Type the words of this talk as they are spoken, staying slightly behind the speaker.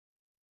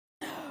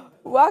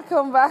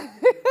Welcome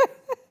back.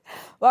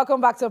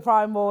 Welcome back to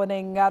Prime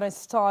Morning, and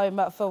it's time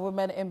for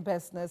Women in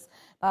Business.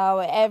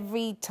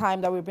 Every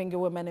time that we bring you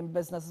Women in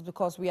Business is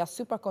because we are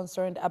super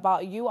concerned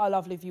about you, our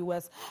lovely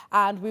viewers,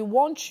 and we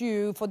want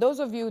you, for those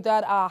of you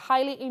that are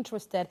highly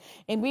interested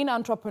in being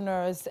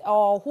entrepreneurs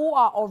or who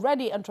are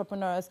already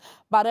entrepreneurs,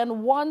 but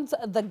then want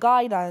the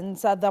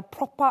guidance, the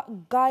proper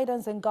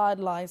guidance and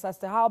guidelines as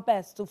to how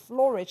best to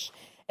flourish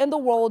in the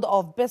world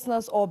of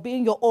business or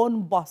being your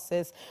own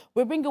bosses.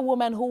 We bring you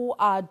women who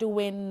are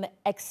doing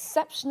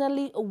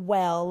exceptionally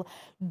well,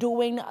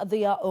 doing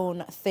their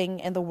own thing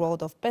in the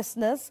world of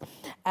business.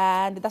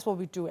 And that's what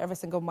we do every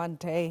single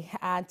Monday.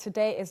 And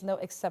today is no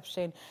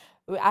exception.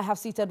 I have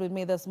seated with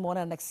me this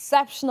morning an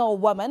exceptional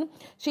woman.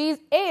 She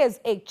is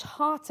a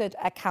chartered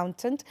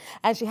accountant,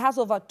 and she has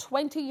over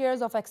 20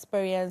 years of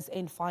experience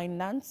in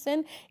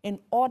financing, in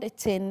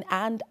auditing,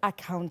 and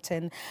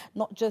accounting.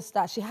 Not just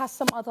that, she has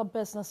some other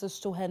businesses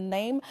to her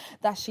name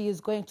that she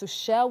is going to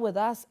share with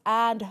us,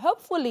 and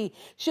hopefully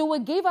she will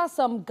give us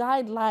some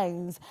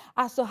guidelines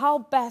as to how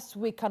best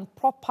we can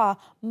proper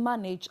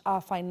manage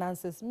our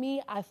finances. Me,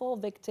 I fall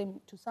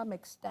victim to some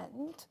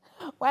extent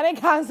when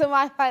it comes to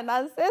my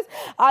finances.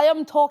 I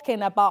am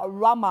talking about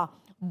Rama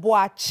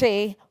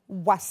Boakye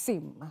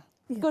Wasim.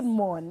 Yes. Good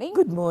morning.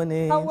 Good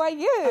morning. How are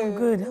you? I'm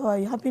good. How are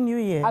you? Happy New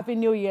Year. Happy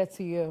New Year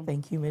to you.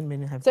 Thank you,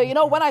 many happy. So, you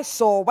know, when I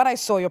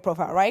saw your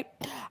profile, right,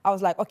 I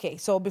was like, okay,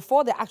 so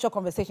before the actual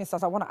conversation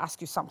starts, I want to ask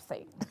you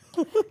something.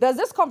 There's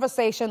this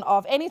conversation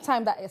of any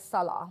time that is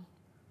Salah,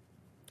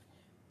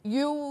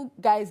 you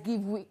guys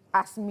give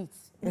us meat.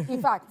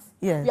 In fact,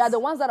 yes. We are the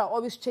ones that are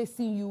always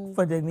chasing you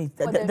for the meat,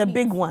 the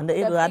big one, the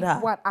Eid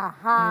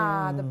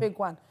al-Adha. The big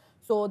one.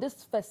 So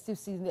this festive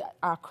season,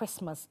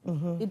 Christmas,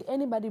 did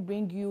anybody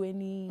bring you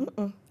any?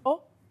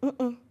 Oh,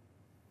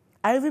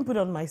 I even put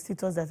on my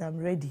status that I'm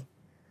ready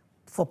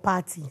for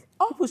party.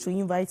 People should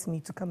invite me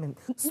to come and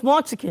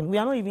small chicken. We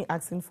are not even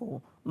asking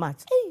for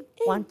much.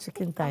 One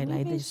chicken thigh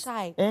like this.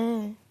 Shy.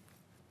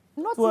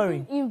 Not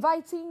even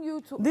inviting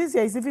you to... This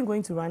year is even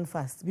going to run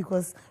fast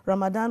because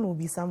Ramadan will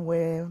be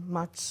somewhere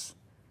March.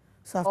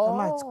 So after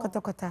March,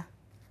 kota.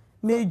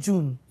 May,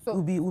 June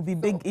will be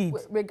big Eid.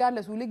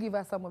 Regardless, will you give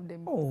us some of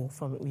them? Oh,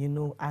 from,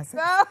 us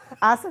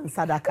and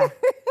Sadaka.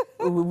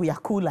 we are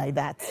cool like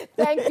that.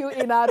 Thank you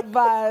in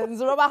advance.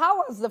 Rama,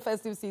 how was the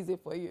festive season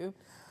for you?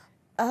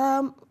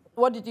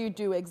 What did you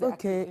do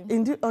exactly?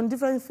 Okay, on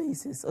different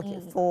phases.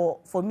 Okay,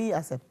 for me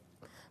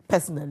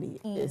personally,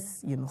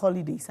 is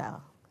holidays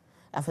are...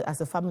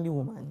 As a family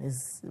woman,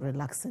 is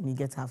relaxing. You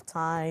get to have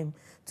time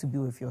to be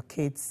with your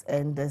kids.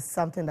 And there's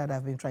something that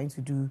I've been trying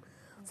to do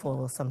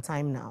for some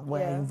time now,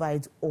 where I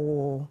invite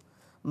all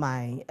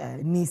my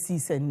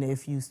nieces and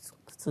nephews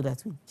so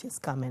that we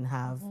just come and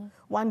have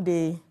one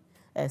day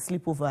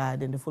sleepover,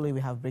 then the following we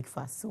have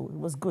breakfast. So it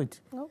was good.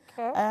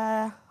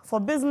 Okay.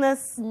 For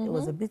business, it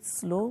was a bit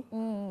slow.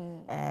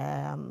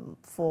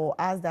 For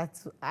us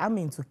that I'm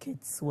into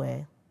kids,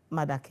 where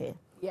mother care.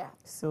 Yeah.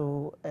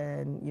 So,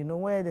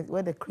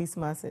 where the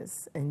Christmas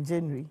is in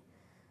January,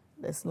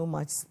 there's not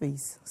much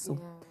space. So,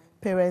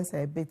 parents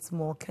are a bit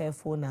more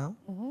careful now.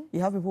 You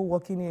have people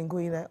walking in and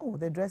going like, oh,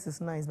 the dress is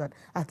nice, but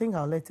I think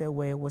I'll let her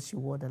wear what she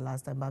wore the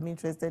last time. But I'm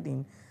interested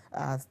in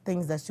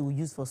things that she will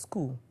use for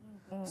school.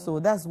 So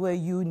that's where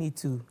you need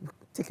to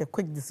take a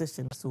quick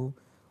decision. So,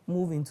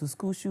 move into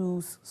school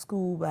shoes,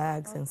 school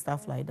bags, and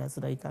stuff like that,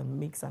 so that you can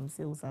make some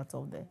sales out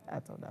of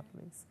that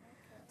place.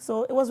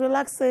 So it was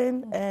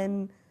relaxing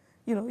and.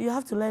 You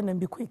have to learn and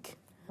be quick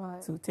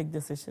to take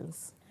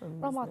decisions.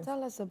 Rama,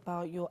 tell us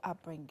about your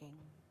upbringing.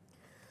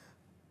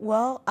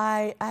 Well,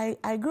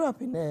 I grew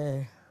up in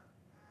a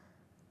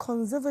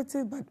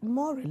conservative but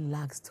more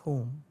relaxed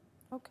home.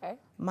 Okay.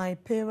 My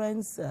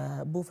parents,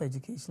 both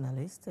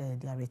educationalists,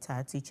 they are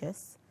retired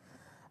teachers.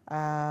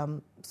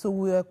 So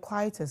we were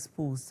quite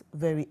exposed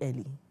very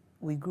early.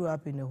 We grew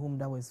up in a home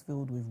that was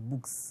filled with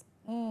books,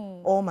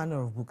 all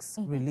manner of books,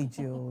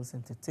 religious,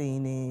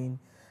 entertaining.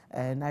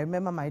 And I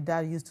remember my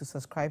dad used to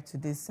subscribe to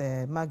this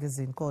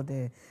magazine called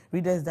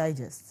Reader's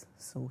Digest.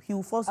 So he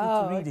would force you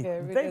to read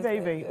it.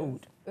 Very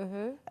old.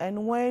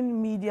 And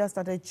when media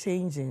started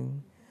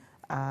changing,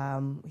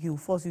 he would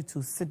force you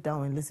to sit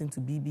down and listen to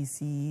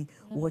BBC,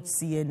 watch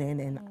CNN,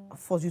 and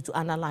force you to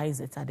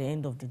analyze it at the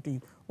end of the day.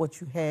 What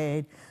you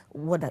heard,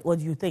 what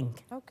do you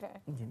think?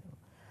 Okay.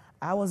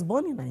 I was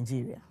born in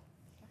Nigeria.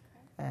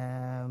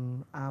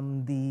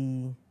 I'm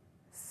the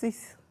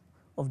 6th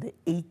of the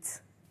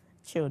 8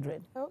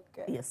 children.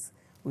 Okay. Yes,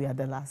 we are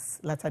the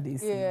latter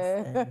days.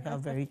 And we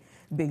have very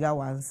bigger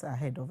ones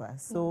ahead of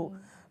us. So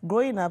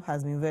growing up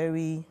has been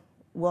very,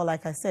 well,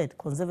 like I said,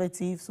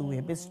 conservative, so we're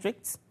a bit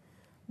strict.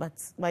 But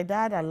my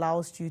dad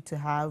allows you to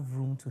have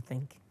room to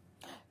think.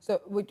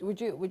 So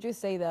would you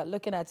say that,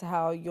 looking at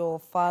how your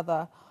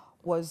father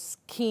was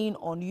keen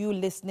on you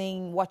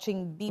listening,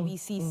 watching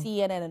BBC,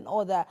 CNN and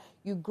all that,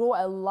 you grow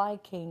a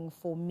liking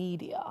for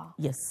media?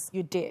 Yes.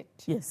 You did?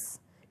 Yes.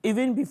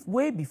 Even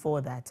way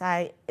before that,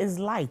 it's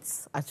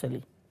lights,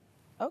 actually.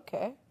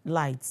 Okay.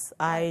 Lights.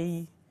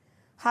 I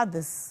had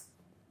this,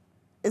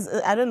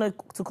 I don't know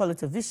to call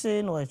it a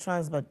vision or a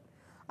trance, but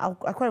I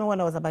can't remember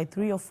when I was about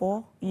 3 or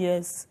 4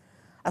 years.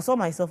 I saw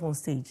myself on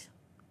stage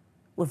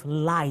with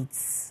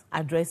lights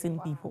addressing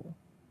people.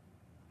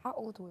 How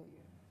old were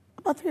you?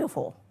 About 3 or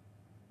 4.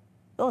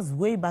 That was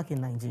way back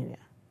in Nigeria.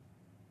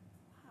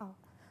 Wow.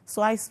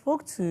 So I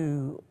spoke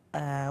to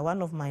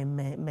one of my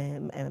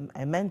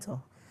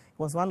mentor.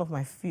 He was one of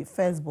my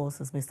first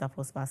bosses, Mr.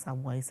 Prosper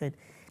Samoa. He said,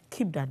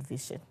 keep that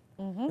vision.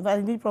 If I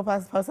need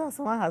Prosper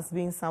Samoa has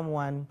been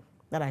someone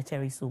that I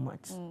cherish so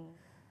much.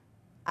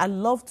 I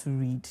love to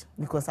read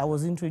because I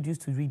was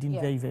introduced to reading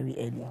very, very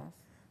early. Yes.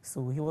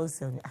 So he was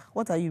telling me,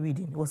 what are you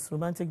reading? It was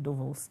romantic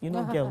novels, you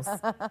know, girls.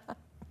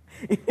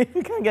 If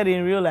you can't get it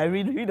in real life,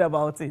 read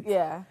about it.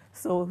 Yeah.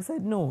 So he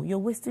said, no, you're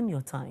wasting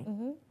your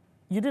time.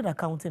 You did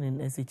accounting in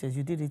SHS,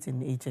 you did it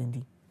in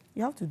HND.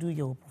 You have to do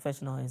your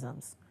professional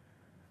exams.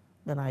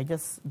 Then I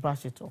just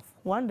brushed it off.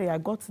 One day I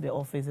got to the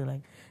office and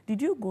like,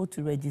 did you go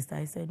to register?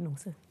 I said, no,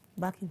 sir,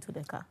 back into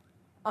the car.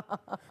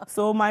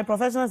 So my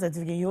professional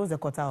certificate, he was a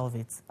quarter of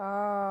it.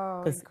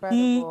 Oh, Because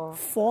incredible. he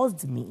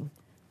forced me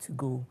to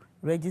go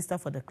register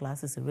for the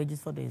classes and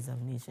register for the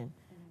examination.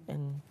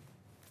 And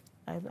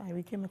I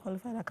became a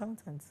qualified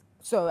accountant.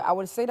 So I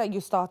would say that you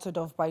started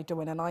off by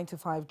doing a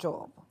 9-to-5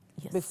 job.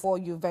 Yes. Before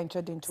you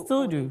ventured into Still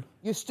owning. do.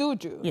 You still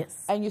do?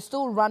 Yes. And you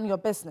still run your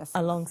business?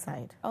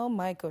 Alongside. Oh,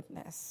 my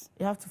goodness.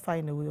 You have to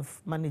find a way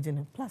of managing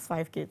it. Plus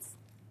 5 kids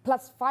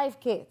Plus 5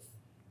 kids?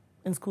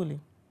 in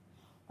schooling.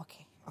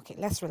 Okay,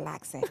 let's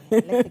relax. Let's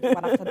take it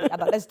one after the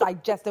other. Let's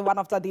digest it one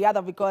after the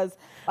other because,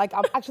 like,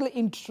 I'm actually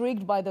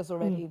intrigued by this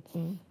already.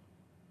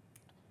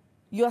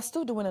 You are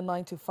still doing a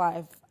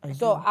 9-to-5.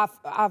 So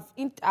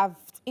I've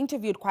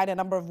interviewed quite a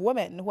number of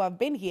women who have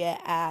been here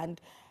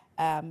and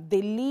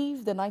they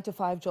leave the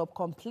 9-to-5 job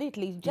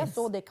completely just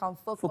so they can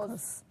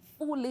focus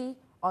fully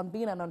on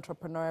being an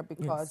entrepreneur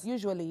because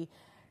usually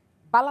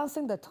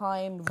balancing the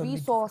time,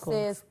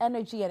 resources,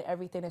 energy, and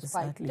everything is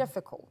quite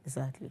difficult.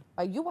 Exactly.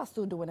 But you are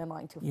still doing a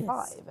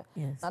 9-to-5.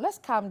 Yes. Now let's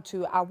come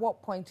to at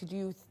what point did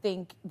you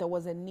think there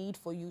was a need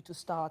for you to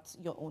start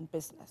your own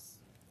business?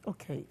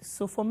 Okay,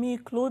 so for me,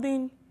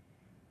 clothing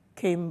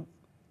came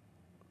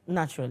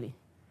naturally.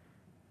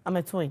 I'm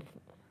a twin.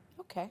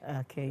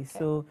 Okay.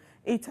 So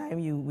each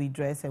time we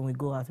dress and we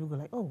go out, we go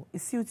like, oh,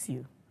 it suits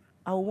you.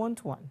 I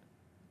want one.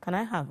 Can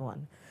I have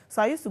one?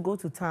 So I used to go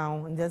to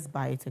town and just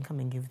buy it and come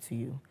and give it to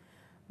you.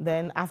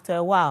 Then after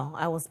a while,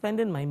 I was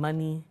spending my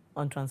money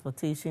on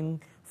transportation,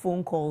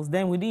 phone calls.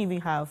 Then we didn't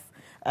even have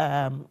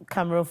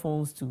camera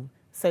phones to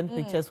send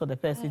pictures for the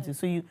person to.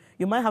 So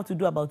you might have to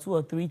do about 2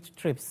 or 3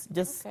 trips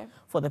just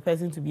for the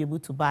person to be able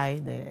to buy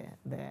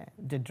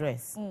the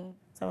dress.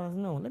 So I was,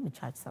 no, let me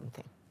charge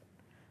something.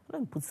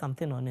 Let me put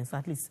something on it, so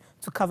at least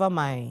to cover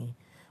my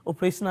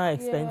operational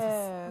expenses.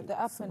 Yeah, the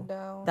up and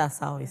down. That's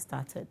how it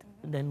started.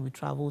 Then we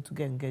traveled to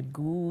get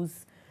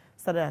goods.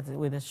 Started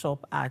with a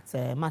shop at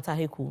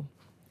Mataheku.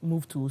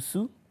 Moved to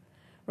Osu,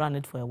 ran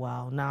it for a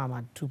while. Now I'm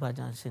at Tupa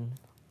Junction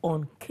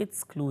on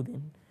kids'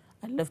 clothing.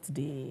 I left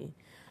the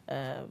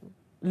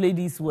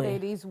ladies' wear.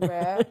 Ladies'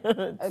 wear.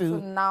 So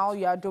now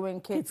you are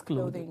doing kids'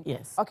 clothing.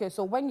 Yes. Okay,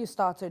 so when you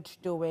started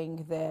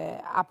doing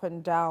the up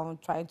and down,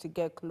 trying to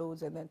get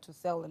clothes and then to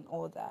sell and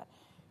all that,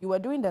 you were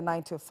doing the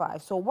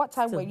 9-to-5. So what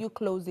time were you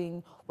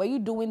closing? Were you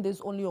doing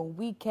this only on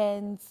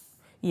weekends?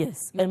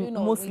 Yes, and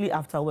mostly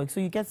after work. So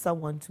you get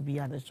someone to be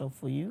at the shop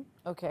for you.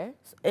 Okay.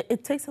 So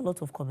it takes a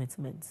lot of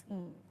commitment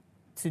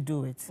to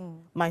do it.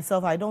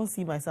 Myself, I don't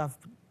see myself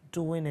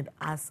doing it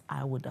as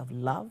I would have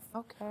loved.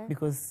 Okay.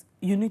 Because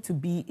you need to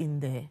be in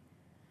there.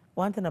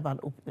 One thing about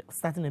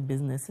starting a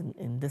business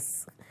in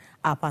this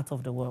our part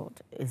of the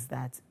world is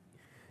that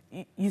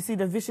you see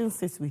the vision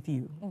sits with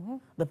you.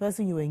 The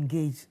person you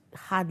engage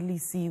hardly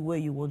see where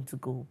you want to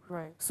go.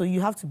 Right. So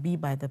you have to be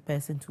by the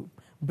person to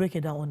break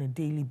it down on a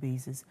daily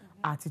basis.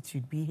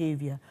 Attitude,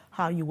 behavior,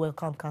 how you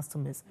welcome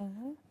customers.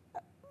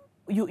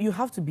 You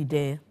have to be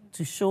there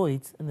to show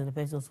it, and then the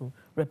person also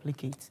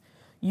replicate.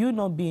 You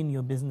not be in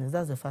your business,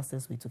 that's the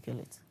fastest way to kill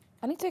it.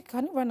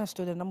 Can you run us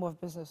through the number of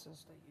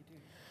businesses that you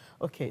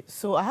do? Okay,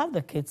 so I have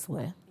the kids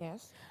wear.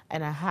 Yes.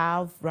 And I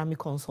have Rami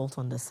Consult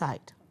on the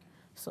side.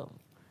 So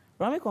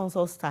Rami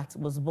Consult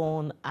was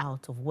born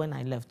out of when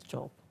I left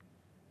job.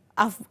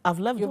 I've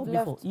left job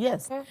before.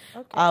 Yes. Okay.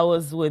 I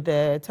was with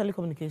a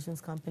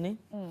telecommunications company.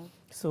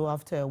 So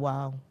after a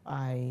while,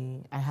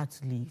 I had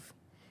to leave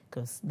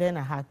because then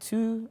I had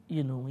 2,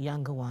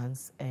 younger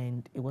ones,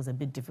 and it was a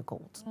bit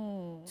difficult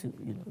to,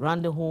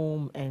 run the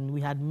home, and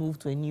we had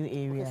moved to a new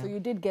area. Okay, so you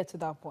did get to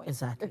that point.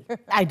 Exactly.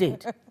 I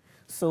did.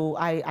 So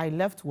I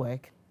left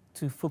work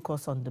to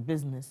focus on the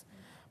business.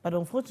 But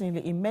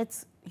unfortunately, it met,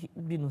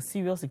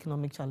 serious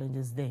economic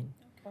challenges then.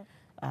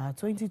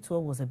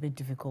 2012 was a bit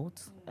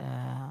difficult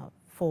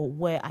for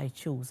where I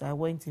chose. I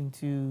went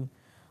into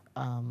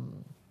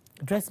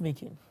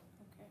dressmaking.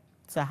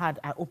 So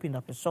I opened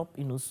up a shop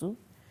in Osu.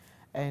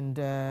 And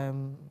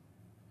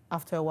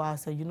after a while, I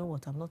said, you know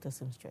what, I'm not a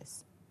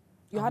seamstress.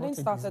 You hadn't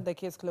started the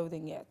kids'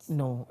 clothing yet?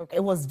 No,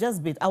 it was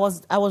just bit. I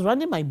was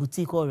running my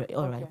boutique all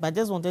right, but I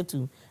just wanted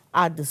to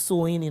add the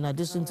sewing in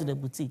addition to the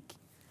boutique.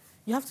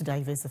 You have to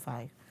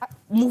diversify.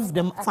 move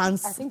the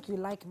funds. I think you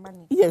like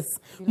money. Yes,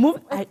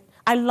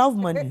 I love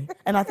money,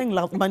 and I think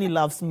money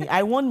loves me.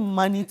 I want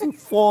money to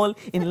fall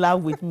in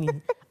love with me.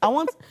 I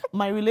want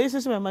my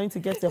relationship with money to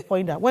get to the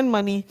point that when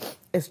money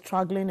is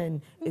struggling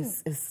and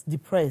is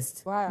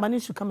depressed, money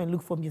should come and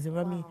look for me and say,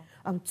 Rami,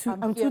 I'm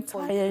too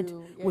tired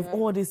with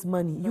all this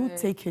money. You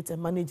take it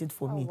and manage it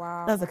for me.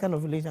 Wow. That's the kind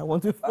of relation I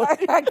want with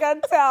money. I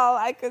can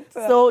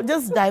tell. So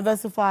just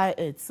diversify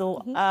it.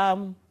 So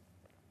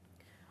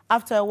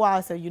after a while,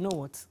 I said, you know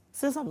what?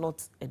 Since I'm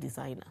not a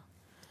designer,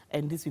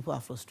 and these people are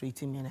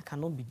frustrating me, and I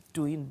cannot be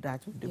doing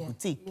that with the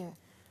boutique,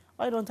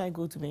 why don't I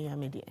go to Menya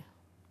Media,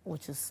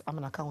 which is, I'm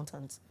an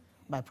accountant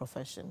by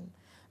profession.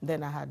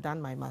 Then I had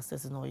done my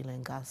master's in oil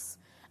and gas.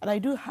 And I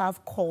do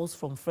have calls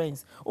from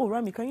friends. Oh,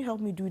 Rami, can you help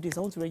me do this?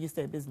 I want to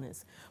register a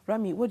business.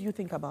 Rami, what do you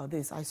think about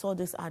this? I saw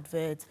this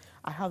advert.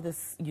 I have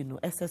this,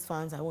 SS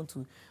funds. I want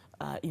to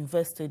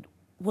invest it.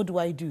 What do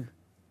I do?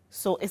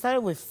 So it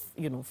started with,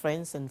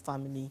 friends and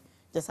family,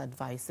 just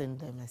advising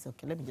them. I said,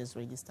 okay, let me just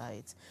register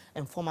it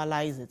and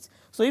formalize it.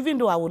 So even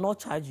though I will not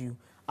charge you,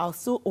 I'll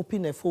still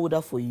open a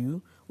folder for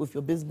you with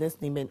your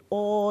business name and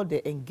all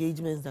the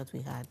engagements that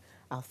we had.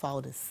 I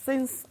filed it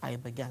since I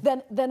began.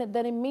 Then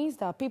it means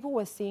that people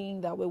were seeing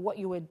that with what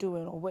you were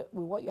doing or with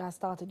what you had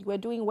started, you were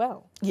doing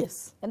well.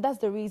 Yes. And that's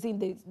the reason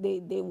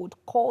they would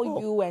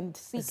call you and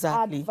seek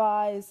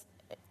advice.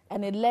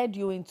 And it led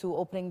you into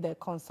opening the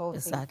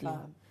consulting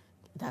firm.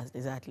 That's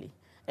exactly.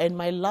 And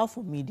my love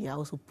for media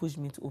also pushed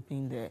me to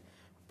opening the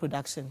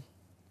production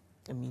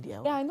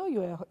media. Yeah, I know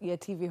you're a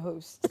TV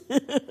host.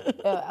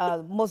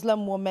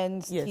 Muslim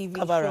Women's TV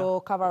show,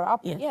 Cover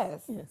Up.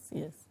 Yes.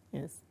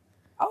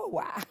 Oh,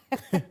 wow.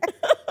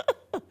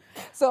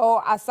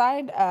 So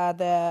aside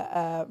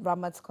the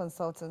Ramat's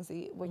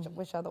consultancy,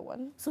 which other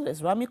one? So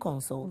there's Rami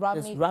Consult,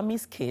 there's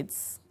Rami's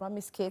Kids.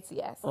 Rami's Kids,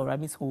 yes. Or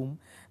Rami's Home.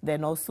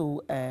 Then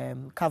also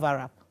Cover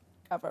Up.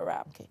 Cover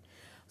Up. Okay.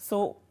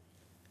 So,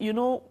 you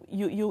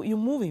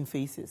move in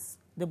phases.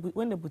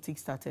 When the boutique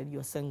started,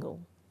 you're single.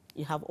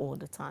 You have all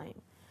the time.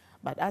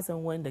 But as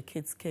and when the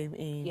kids came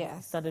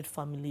in, started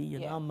family, you're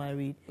now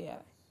married. Yeah.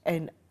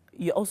 And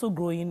you're also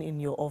growing in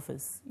your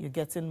office. You're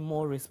getting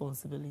more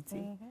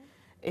responsibility.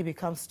 It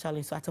becomes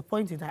challenging. So at a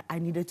point in time, I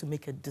needed to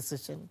make a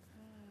decision.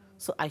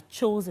 So I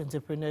chose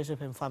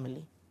entrepreneurship and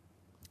family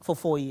for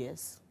 4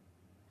 years.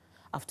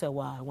 After a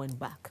while, I went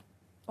back.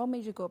 What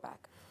made you go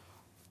back?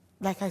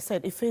 Like I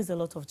said, it faced a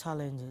lot of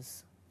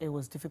challenges. It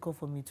was difficult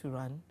for me to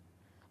run.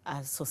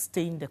 I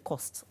sustained the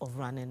cost of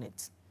running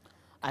it.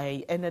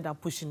 I ended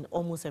up pushing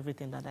almost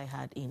everything that I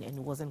had in, and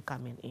it wasn't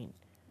coming in.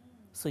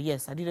 So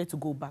yes, I needed to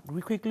go back.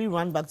 We quickly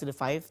ran back to the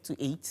 5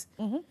 to 8,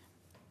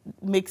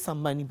 make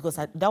some money, because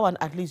that one,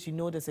 at least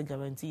there's a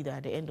guarantee that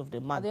at the end of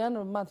the month. At the end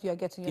of the month, you're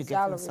getting your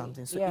salary. Getting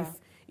something. So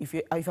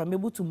if I'm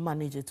able to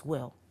manage it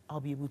well, I'll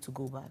be able to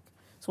go back.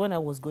 So when I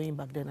was going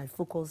back then, I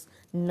focused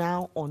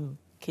now on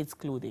kids'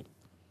 clothing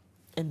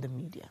and the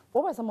media.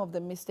 What were some of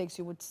the mistakes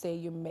you would say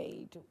you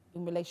made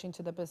in relation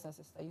to the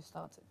businesses that you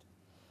started?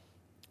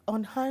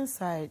 On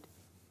hindsight,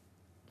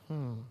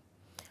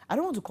 I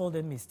don't want to call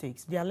them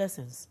mistakes. They are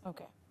lessons.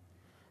 Okay.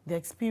 The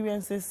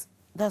experiences,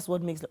 that's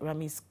what makes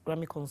Rami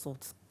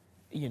Consult,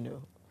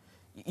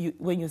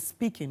 when you're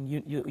speaking,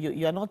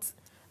 you're not,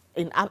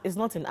 it's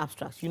not in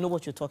abstract. You know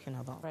what you're talking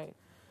about. Right.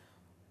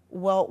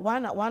 Well,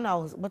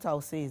 what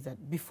I'll say is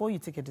that before you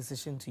take a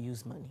decision to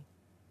use money,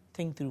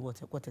 think through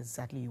what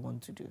exactly you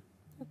want to do.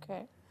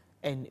 Okay.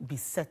 And be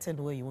certain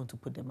where you want to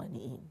put the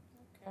money in.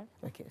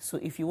 Okay. So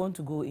if you want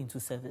to go into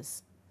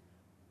service,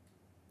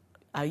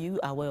 are you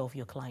aware of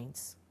your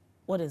clients?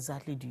 What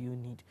exactly do you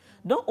need?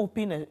 Don't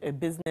open a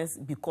business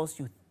because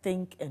you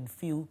think and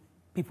feel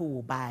people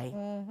will buy.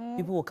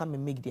 People will come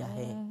and make their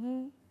hair.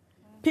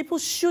 People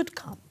should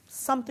come.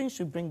 Something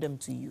should bring them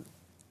to you.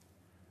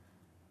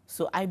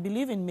 So I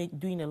believe in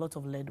doing a lot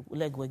of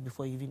legwork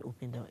before you even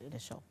open the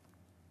shop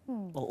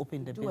or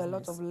open the business. Do a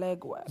lot of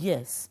legwork.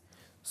 Yes.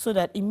 So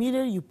that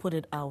immediately you put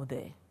it out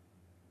there,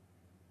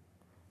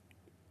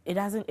 it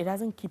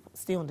doesn't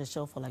stay on the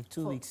shelf for like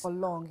 2 weeks. For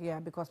long, yeah,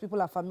 because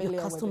people are familiar with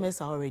it. Your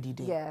customers are already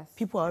there. Yes.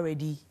 People are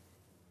already,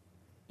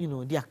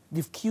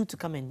 they've queued to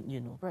come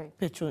and,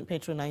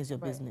 patronize your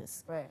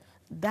business. Right.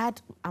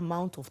 That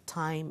amount of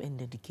time and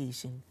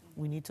dedication,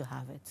 we need to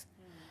have it.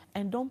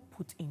 And don't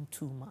put in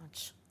too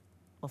much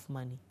of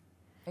money.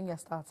 And you're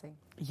starting.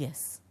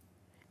 Yes.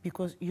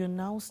 Because you're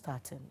now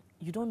starting.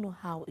 You don't know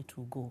how it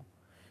will go.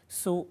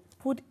 So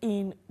put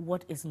in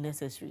what is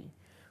necessary.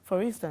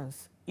 For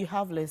instance, you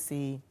have, let's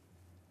say,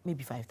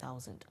 maybe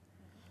 5,000.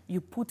 You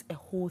put a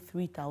whole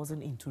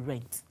 3,000 into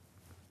rent.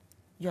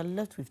 You're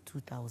left with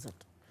 2,000.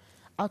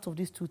 Out of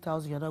these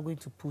 2,000, you're not going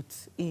to put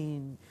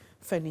in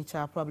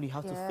furniture. Probably you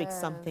have to fix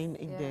something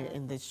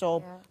in the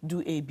shop,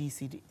 do A, B,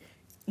 C, D.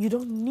 You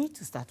don't need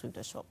to start with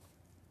the shop.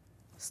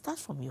 Start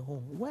from your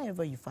home,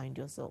 wherever you find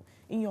yourself,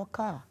 in your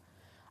car.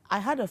 I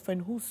had a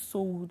friend who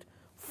sold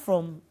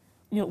from,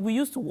 we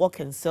used to walk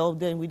and sell,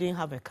 then we didn't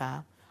have a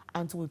car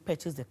until we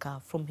purchased the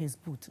car from his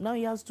boot. Now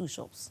he has 2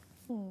 shops.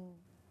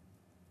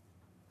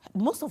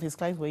 most of his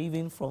clients were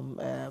even from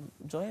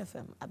Joy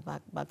FM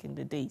back in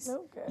the days.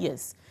 Okay.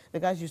 Yes, the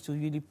guys used to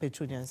really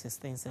patronize his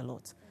things a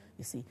lot.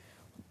 You see,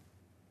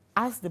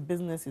 as the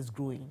business is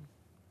growing,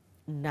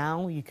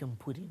 now you can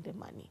put in the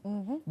money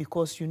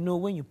because you know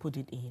when you put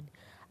it in.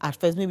 At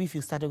first, maybe if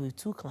you started with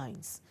 2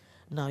 clients,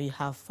 now you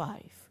have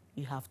 5,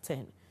 you have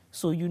 10.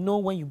 So you know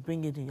when you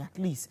bring it in, at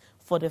least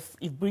for if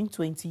you bring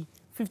 20,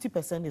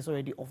 50% is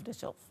already off the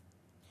shelf.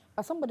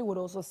 But somebody would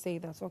also say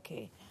that,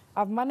 okay,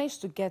 I've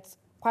managed to get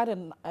quite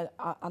an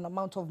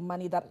amount of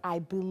money that I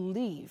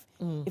believe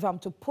if I'm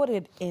to put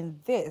it in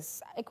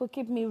this, it could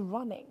keep me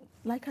running.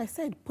 Like I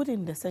said, put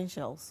in the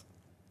essentials.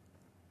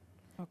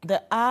 Okay.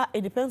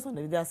 It depends on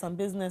there are some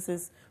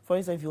businesses, for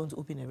instance, if you want to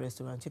open a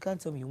restaurant, you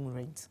can't tell me you won't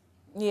rent.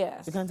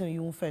 Yes. You can't tell me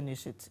you won't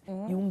furnish it.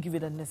 You won't give it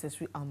the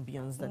necessary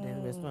ambience that the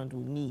restaurant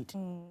will need.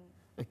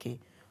 Okay.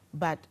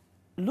 But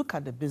look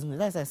at the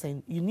business. As I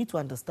said, you need to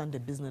understand the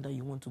business that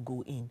you want to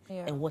go in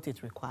and what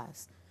it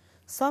requires.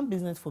 Some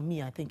business, for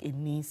me, I think it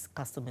needs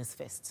customers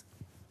first,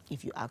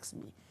 if you ask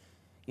me.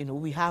 You know,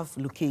 we have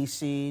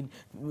location,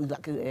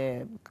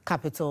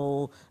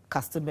 capital,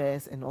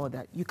 customers, and all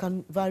that. You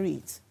can vary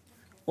it,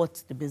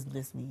 what the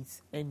business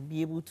needs, and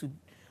be able to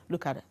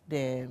look at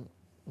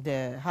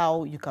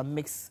how you can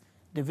mix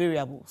the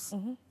variables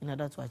in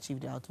order to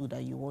achieve the output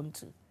that you want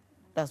to.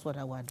 That's what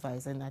I would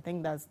advise, and I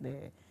think that's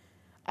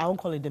I won't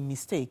call it the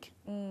mistake,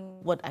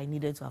 what I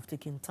needed to have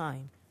taken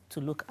time to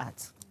look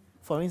at.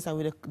 For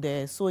instance, with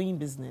the sewing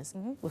business,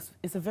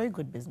 it's a very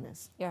good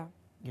business. Yeah.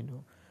 You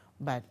know,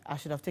 but I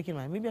should have taken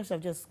maybe I should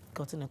have just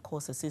gotten a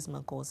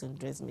 6-month course in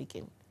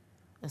dressmaking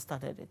and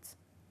started it.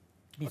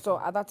 Before.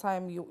 So at that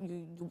time,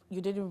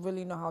 you didn't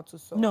really know how to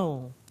sew?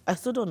 No, I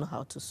still don't know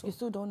how to sew. You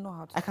still don't know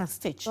how to I can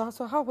stitch.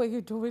 So how were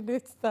you doing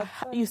it that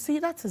time? You see,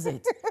 that is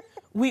it.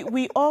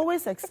 we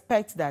always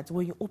expect that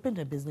when you open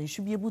a business, you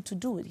should be able to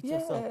do it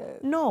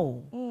yourself.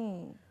 No.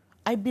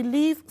 I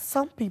believe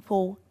some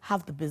people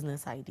have the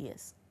business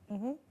ideas.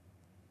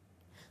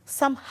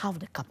 Some have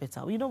the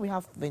capital. You know, we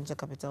have venture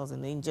capitals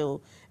and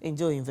angel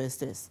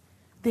investors.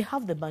 They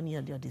have the money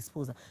at their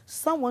disposal.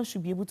 Someone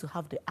should be able to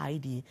have the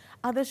idea.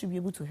 Others should be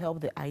able to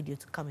help the idea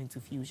to come into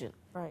fusion.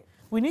 Right.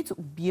 We need to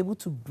be able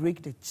to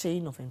break the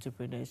chain of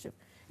entrepreneurship.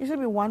 It should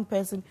be one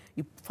person,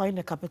 you find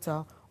the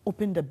capital,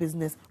 open the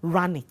business,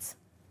 run it.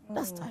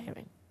 That's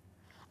tiring.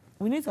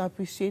 We need to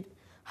appreciate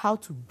how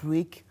to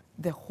break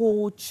the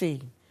whole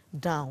chain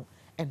down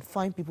and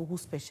find people who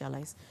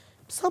specialize.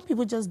 Some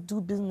people just do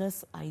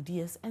business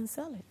ideas and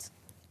sell it.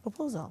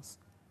 Proposals.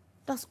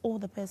 That's all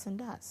the person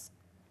does.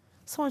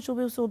 Someone should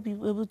also be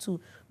able to,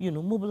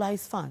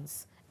 mobilize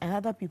funds, and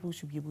other people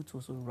should be able to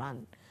also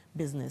run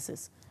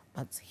businesses.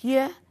 But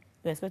here,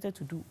 we're expected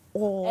to do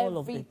all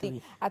of the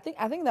three. I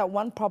think that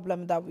one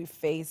problem that we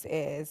face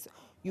is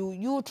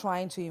you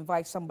trying to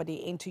invite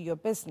somebody into your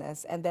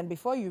business, and then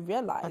before you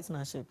realize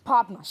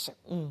partnership.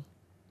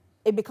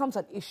 It becomes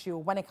an issue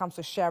when it comes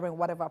to sharing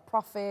whatever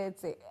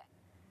profits.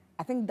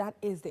 I think that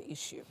is the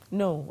issue.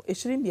 No, it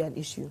shouldn't be an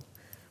issue.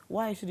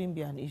 Why it shouldn't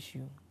be an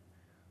issue?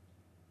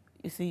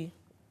 You see,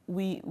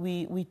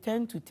 we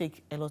tend to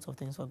take a lot of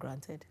things for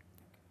granted.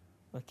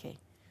 Okay.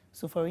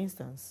 So, for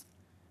instance,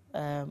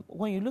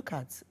 when you look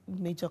at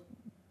major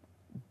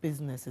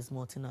businesses,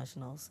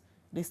 multinationals,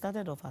 they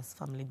started off as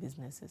family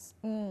businesses.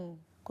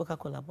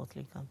 Coca-Cola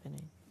Bottling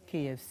Company,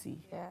 KFC,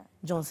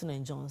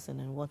 Johnson & Johnson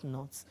and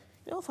whatnot.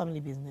 They're all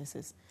family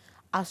businesses.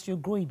 As you're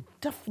growing,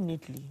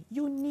 definitely,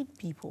 you need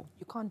people.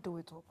 You can't do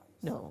it all by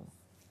yourself. No.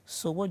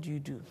 So what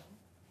do?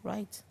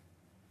 Right?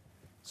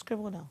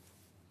 Scribble down.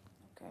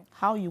 Okay.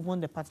 How you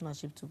want the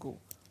partnership to go.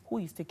 Who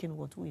is taking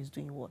what, who is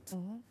doing what.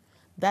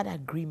 That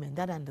agreement,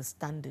 that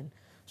understanding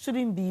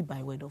shouldn't be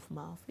by word of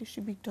mouth. It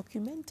should be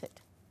documented.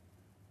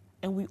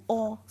 And we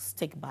all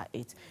stick by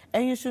it.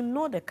 And you should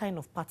know the kind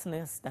of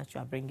partners that you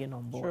are bringing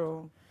on board.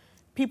 True.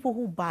 People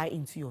who buy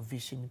into your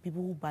vision,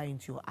 people who buy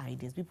into your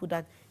ideas, people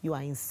that you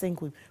are in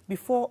sync with.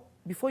 Before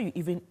you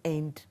even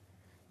end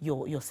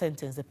your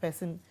sentence, the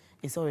person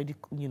is already,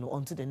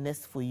 onto the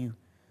next for you.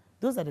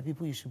 Those are the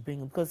people you should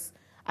bring, because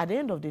at the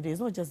end of the day,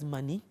 it's not just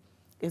money.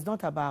 It's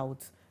not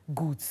about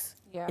goods.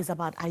 Yeah. It's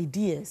about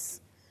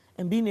ideas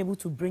and being able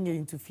to bring it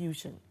into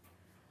fusion.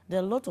 There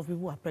are a lot of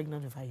people who are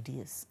pregnant with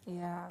ideas.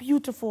 Yeah.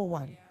 Beautiful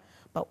one. Yeah.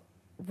 But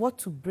what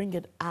to bring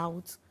it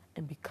out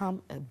and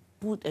become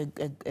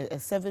a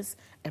service,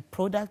 a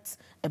product,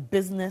 a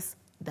business,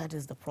 that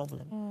is the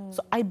problem.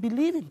 So I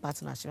believe in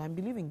partnership. I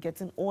believe in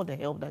getting all the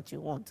help that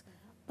you want.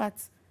 But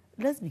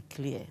let's be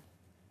clear.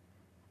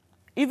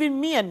 Even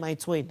me and my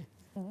twin,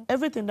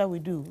 everything that we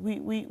do,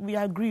 we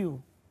agree.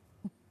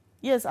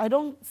 Yes, I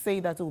don't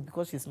say that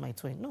because she's my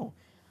twin. No.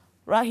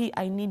 Rahi,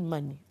 I need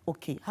money.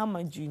 Okay. How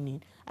much do you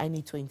need? I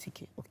need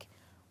 20K. Okay.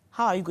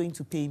 How are you going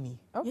to pay me?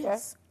 Okay.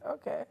 Yes.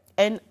 Okay.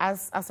 And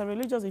as a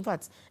religious, in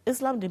fact,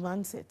 Islam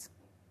demands it.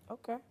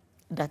 Okay.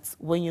 That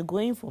when you're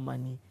going for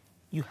money,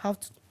 you have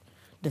to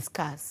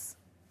discuss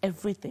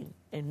everything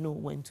and know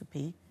when to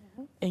pay,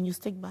 and you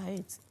stick by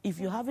it. If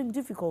you're having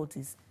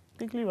difficulties,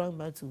 quickly run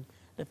back to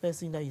the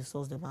person that you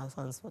source the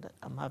funds for that.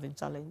 I'm having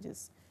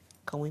challenges.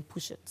 Can we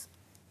push it?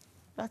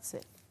 That's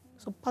it.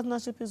 So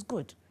partnership is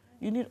good.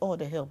 You need all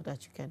the help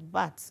that you can,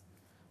 but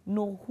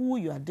know who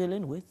you are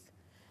dealing with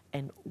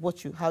and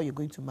how you're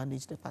going to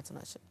manage the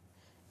partnership.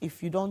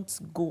 If you don't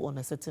go on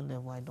a certain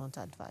level, I don't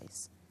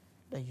advise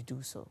that you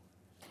do so.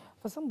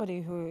 For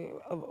somebody who,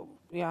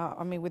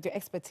 with your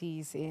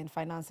expertise in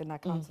finance and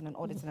accounting and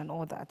auditing and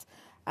all that,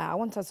 I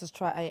want us to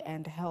try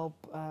and help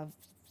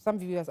some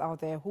viewers out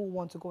there who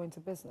want to go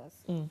into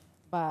business,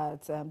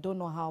 but don't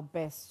know how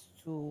best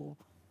to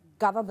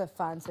gather the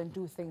funds and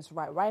do things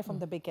right from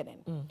the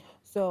beginning.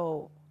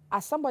 So,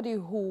 as somebody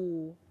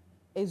who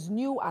is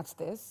new at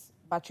this,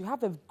 but you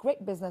have a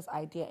great business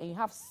idea and you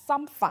have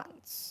some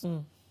funds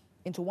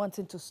into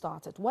wanting to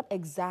start it, what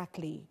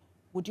exactly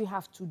would you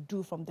have to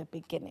do from the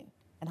beginning?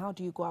 And how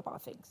do you go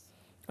about things?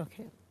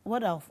 Okay.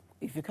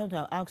 If you come to,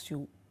 I'll ask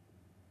you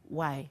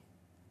why.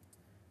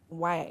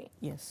 Why?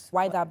 Yes.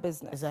 Why that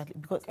business? Exactly.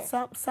 Because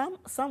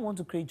some want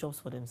to create jobs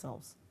for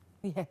themselves.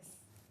 Yes.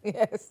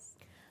 Yes.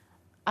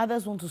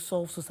 Others want to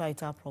solve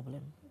societal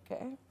problem.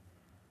 Okay.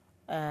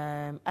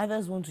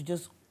 Others want to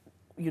just,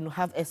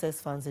 have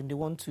excess funds and they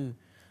want to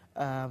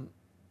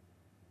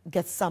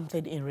get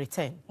something in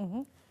return.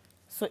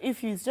 So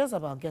if it's just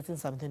about getting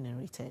something in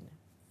return,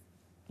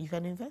 you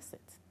can invest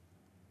it.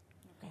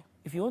 Okay.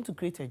 If you want to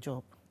create a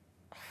job,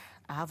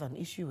 I have an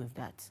issue with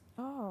that.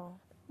 Oh.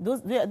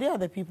 They are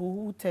the people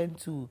who tend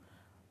to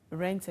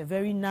rent a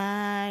very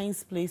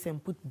nice place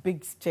and put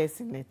big chairs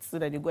in it so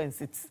that they go and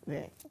sit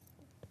there.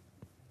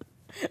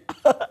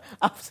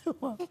 After a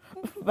while.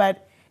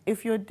 But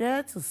if you're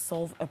there to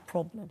solve a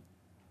problem,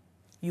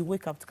 you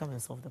wake up to come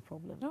and solve the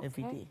problem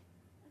every day. Okay.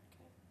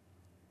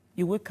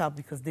 You wake up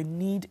because the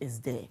need is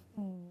there.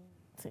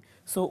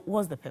 So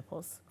what's the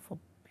purpose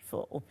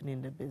for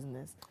opening the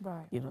business?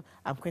 Right.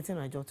 I'm quitting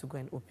my job to go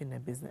and open a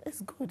business.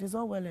 It's good, it's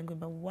all well and good,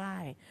 but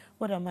why?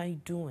 What am I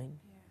doing?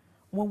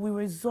 Yeah. When we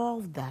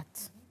resolve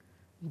that,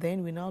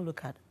 then we now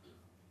look at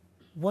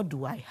what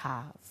do I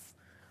have?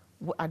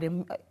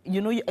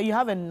 You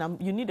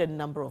need a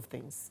number of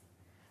things,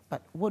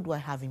 but what do I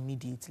have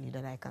immediately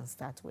that I can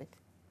start with?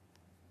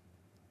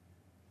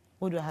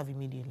 What do I have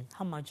immediately?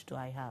 How much do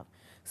I have?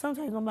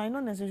 Sometimes it might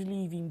not necessarily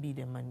even be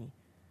the money.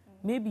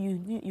 Maybe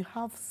you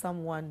have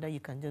someone that you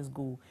can just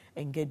go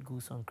and get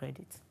goods on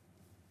credit.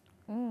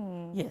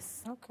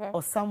 Yes. Okay.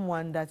 Or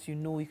someone that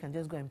you can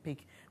just go and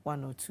pick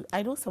one or two.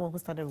 I know someone who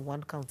started with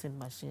one counting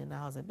machine and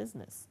now has a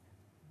business.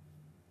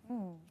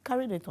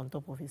 Carried it on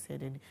top of his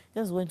head and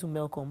just went to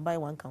Melcom, buy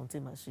one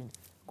counting machine,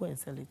 go and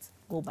sell it,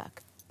 go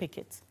back, pick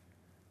it.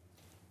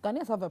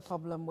 Ghanaians have a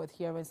problem with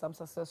hearing some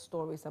success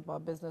stories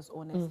about business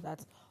owners that,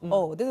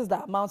 this is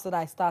the amounts that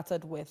I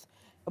started with.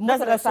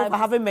 Most of the time, I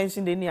haven't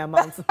mentioned any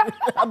amount.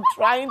 I'm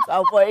trying to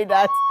avoid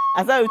that.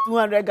 I started with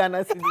 200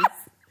 Ghana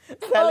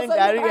cedis, selling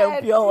curry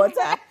and pure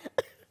water.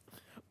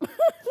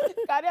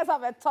 Ghanaians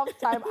have a tough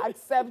time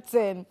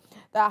accepting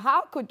that.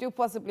 How could you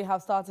possibly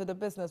have started a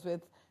business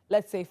with,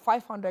 let's say,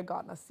 500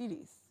 Ghana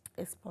cedis?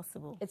 It's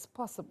possible. It's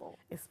possible.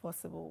 It's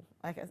possible.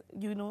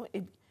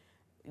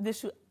 They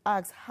should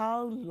ask,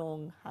 how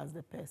long has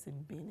the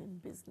person been in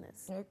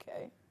business?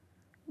 Okay.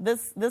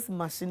 This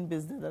machine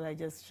business that I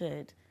just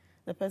shared,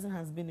 the person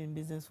has been in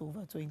business for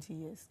over 20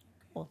 years,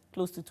 or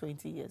close to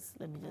 20 years.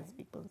 Let me just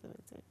be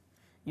conservative,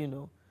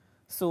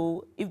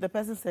 So if the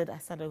person said, I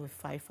started with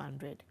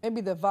 500. Maybe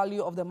the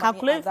value of the money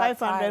calculate at that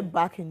 500 time.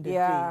 back in the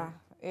day.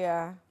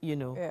 Yeah.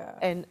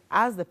 And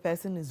as the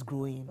person is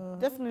growing,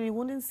 definitely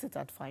wouldn't sit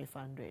at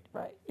 500.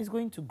 Right. It's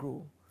going to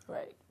grow.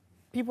 Right.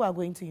 People are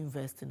going to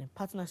invest in it.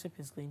 Partnership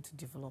is going to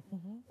develop,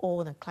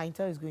 or the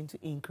clientele is going to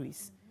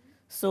increase.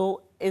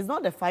 So it's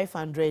not the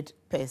 500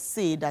 per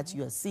se that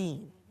you are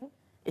seeing.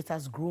 It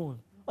has grown.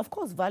 Of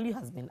course, value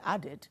has been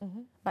added,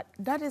 but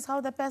that is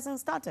how the person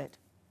started.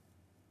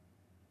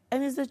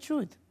 And it's the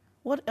truth.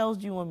 What else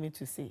do you want me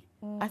to say?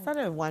 I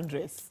started with one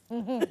dress.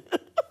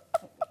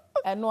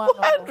 And one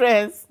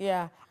dress.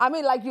 Yeah. I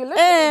mean, like you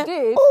literally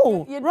did.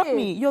 Oh,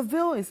 Rodney, your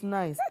veil is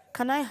nice.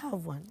 Can I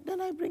have one? Then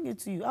I bring it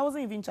to you. I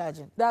wasn't even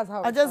charging. That's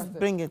how I just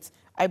bring it.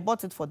 I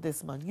bought it for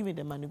this month. Give me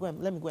the money.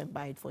 Let me go and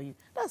buy it for you.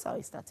 That's how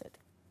it started.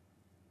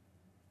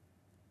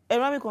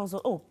 And Rami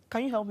console,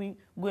 can you help me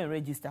go and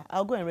register?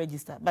 I'll go and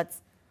register. But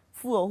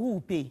who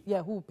will pay?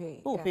 Yeah, who will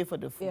pay? Who will pay for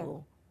the food? Yeah.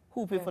 Who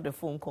will pay for the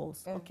phone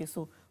calls? Yeah. Okay,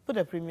 so put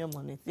a premium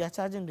on it. They are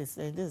charging this.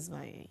 This is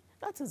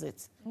that is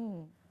it.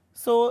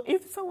 So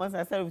if someone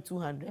started with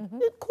 200,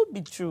 it could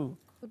be true.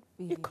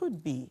 It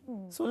could be.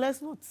 So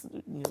let's not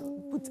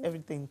put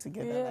everything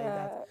together like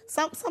that.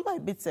 Some are a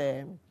bit,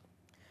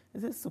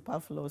 is it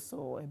superfluous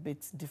or a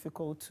bit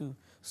difficult to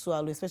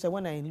swallow, especially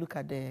when I look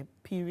at the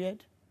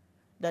period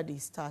that they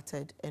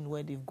started and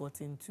where they've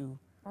gotten to.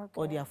 Okay.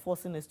 Or they are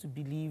forcing us to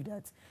believe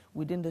that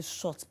within this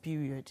short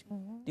period,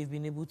 they've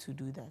been able to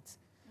do that.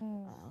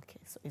 Okay,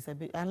 so it's a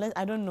bit, unless,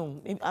 I don't know,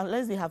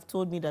 unless they have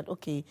told me that,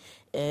 okay,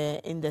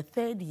 in the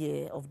third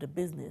year of the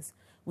business,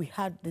 we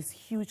had this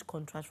huge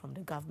contract from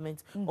the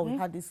government, or we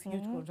had this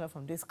huge contract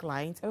from this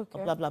client, or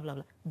blah, blah, blah,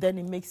 blah, then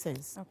it makes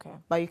sense. Okay.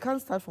 But you can't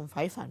start from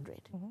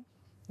 500.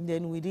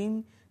 Then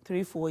within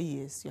 3-4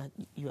 years,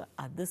 you're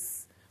at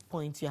this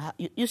point,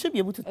 you should be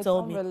able to It's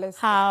tell me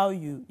unrealistic. how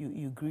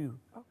you grew.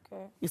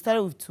 Okay. You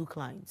started with 2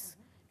 clients,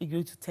 you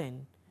grew to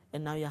 10,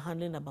 and now you're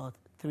handling about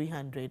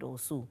 300 or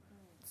so.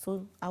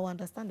 So I will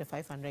understand the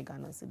 500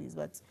 Ghana cedis,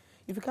 but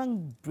if you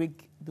can't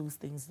break those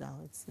things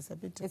down, it's a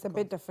bit difficult. It's a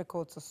bit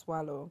difficult to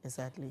swallow.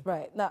 Exactly.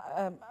 Right.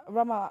 Now,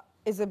 Rama,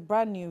 it's a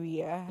brand new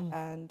year,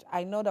 and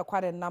I know that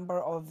quite a number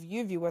of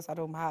you viewers at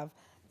home have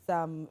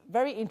some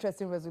very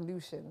interesting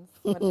resolutions,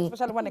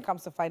 especially when it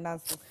comes to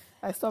finances.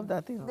 I stopped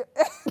that thing.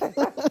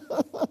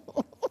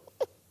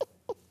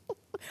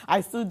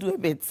 I still do a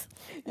bit.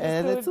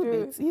 A little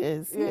bit.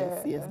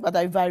 Yes. But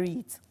I vary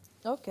it.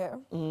 Okay.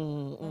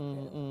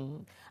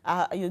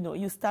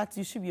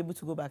 You should be able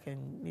to go back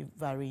and be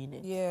varying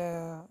it.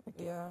 Yeah.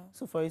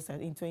 So, for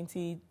instance, in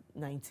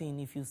 2019,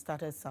 if you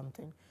started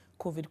something,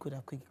 COVID could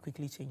have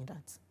quickly changed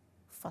that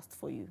fast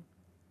for you.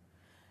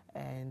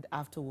 And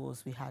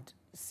afterwards, we had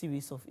a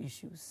series of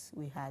issues.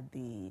 We had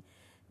the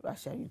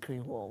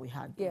Russia-Ukraine war. We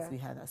had this, we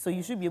had that. So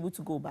you should be able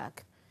to go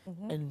back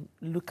and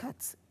look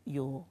at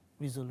your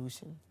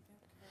resolution.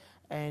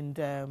 And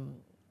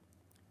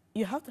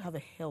you have to have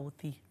a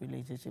healthy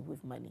relationship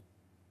with money.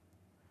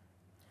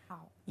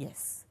 How?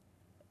 Yes.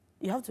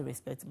 You have to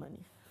respect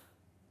money.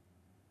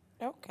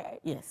 Okay.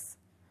 Yes.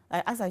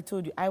 As I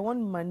told you, I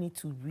want money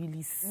to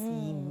really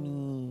see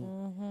me,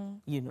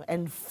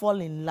 and fall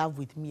in love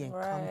with me and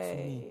come to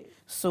me.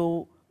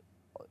 So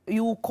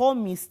you will call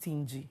me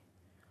stingy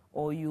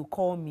or you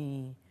call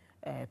me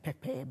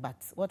Pepe, but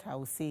what I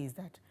will say is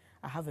that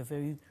I have a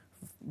very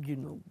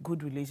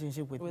good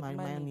relationship with my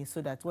money,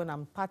 so that when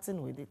I'm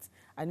parting with it,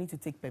 I need to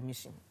take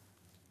permission.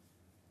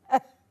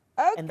 Okay.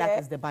 And that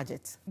is the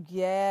budget.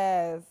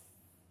 Yes.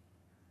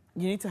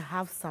 You need to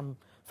have some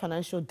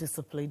financial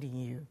discipline in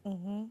you.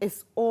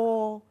 It's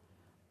all,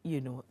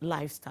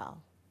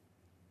 lifestyle.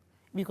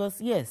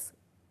 Because, yes,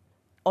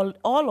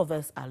 all of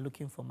us are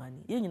looking for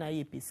money. Yes.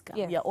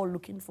 We are all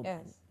looking for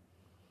money.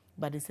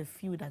 But it's a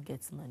few that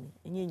gets money.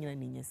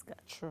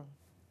 True.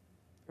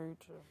 Very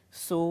true.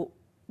 So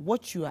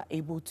what you are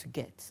able to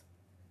get,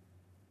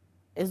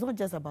 it's not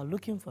just about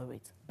looking for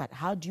it, but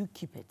how do you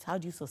keep it? How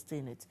do you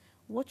sustain it?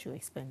 What's your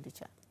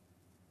expenditure?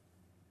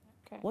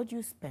 Okay. What do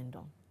you spend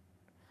on?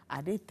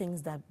 Are they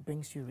things that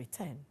brings you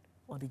return,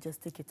 or they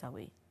just take it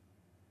away?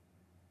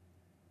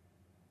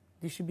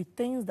 There should be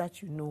things that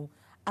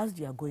as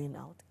they are going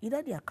out.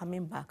 Either they are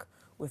coming back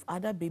with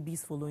other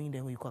babies following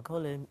them, you can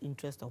call them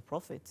interest or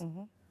profit,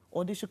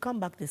 or they should come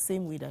back the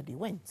same way that they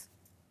went.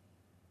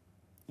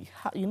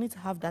 You need to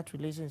have that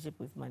relationship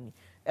with money.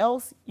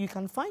 Else, you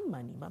can find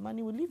money, but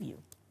money will leave you.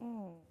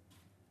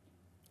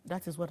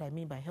 That is what I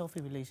mean by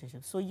healthy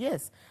relationships. So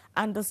yes,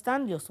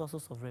 understand your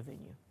sources of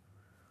revenue.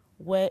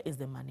 Where is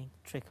the money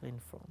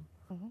trickling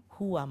from?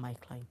 Who are my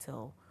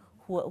clientele?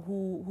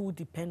 Who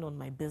depend on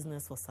my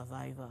business for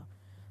survival?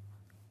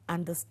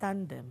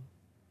 Understand them.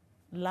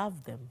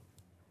 Love them.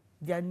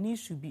 Their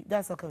needs should be,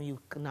 that's how come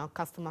now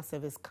customer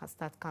service can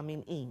start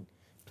coming in.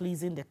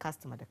 Pleasing the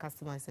customer. The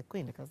customer is a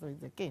queen. The customer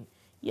is a king.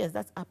 Yes,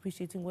 that's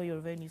appreciating where your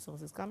revenue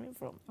source is coming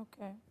from.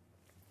 Okay.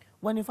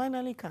 When it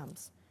finally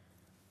comes,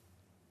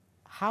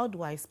 how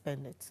do I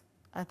spend it?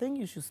 I think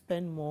you should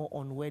spend more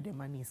on where the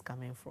money is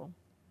coming from.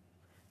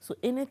 So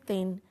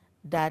anything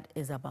that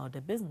is about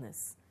the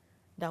business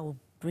that will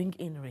bring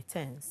in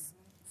returns,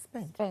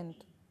 spend.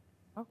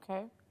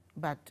 Okay.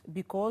 But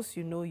because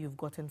you've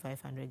gotten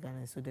 500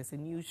 Ghana, so there's a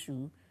new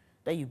shoe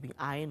that you've been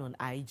eyeing on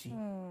IG,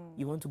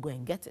 you want to go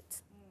and get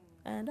it.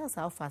 And that's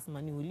how fast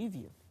money will leave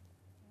you.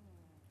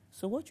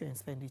 So what's your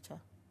expenditure?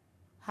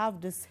 Have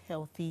this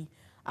healthy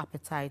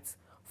appetite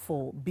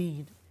for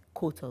being,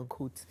 quote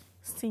unquote,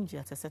 stingy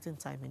at a certain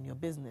time in your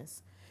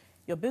business.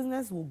 Your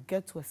business will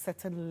get to a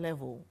certain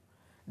level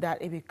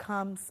that it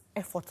becomes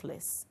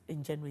effortless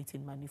in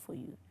generating money for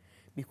you.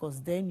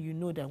 Because then you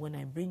know that when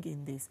I bring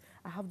in this,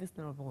 I have this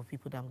number of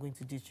people that I'm going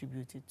to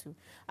distribute it to.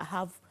 I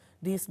have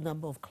this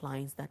number of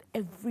clients that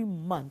every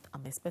month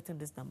I'm expecting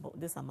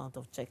this amount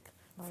of check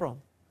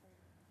from.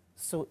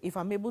 So if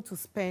I'm able to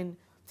spend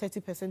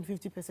 30%,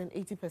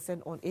 50%,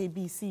 80% on A,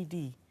 B, C,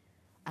 D,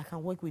 I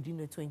can work within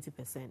the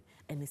 20%,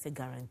 and it's a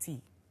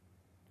guarantee.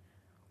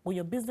 When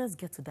your business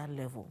gets to that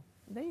level,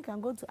 then you can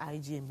go to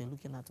IG and be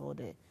looking at all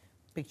the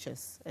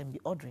pictures and be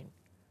ordering.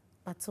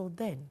 But till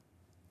then,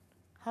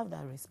 have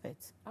that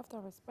respect. Have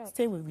that respect.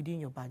 Stay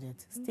within your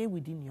budget. Stay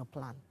within your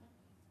plan.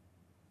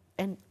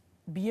 And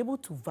be able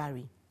to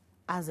vary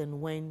as and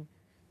when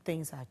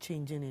things are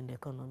changing in the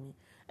economy.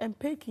 And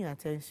pay keen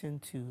attention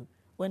to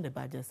when the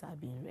budgets are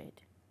being read.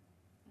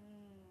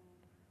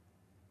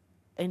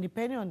 And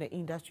depending on the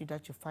industry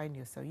that you find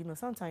yourself,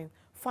 sometimes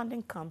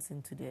funding comes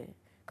into the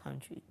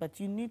country, but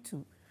you need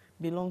to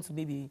belong to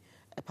maybe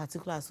a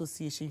particular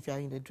association. If you are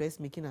in the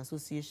dressmaking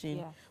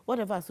association,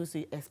 whatever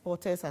association,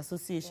 exporters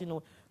association,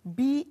 or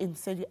be in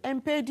study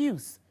and pay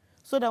dues.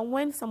 So that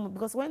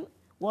because when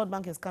World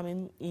Bank is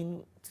coming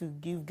in to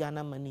give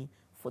Ghana money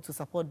to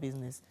support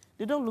business,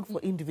 they don't look for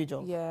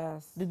individuals.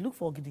 Yes. They look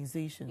for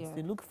organizations.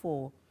 They look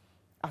for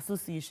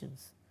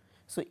associations.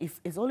 So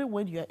if it's only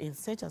when you are in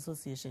such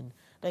association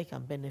that you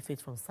can benefit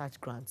from such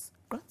grants.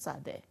 Grants are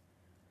there.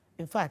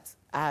 In fact,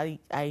 I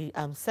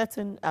am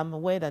certain, I'm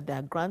aware that there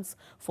are grants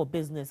for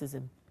businesses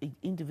and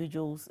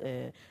individuals,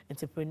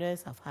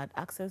 entrepreneurs have had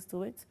access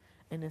to it,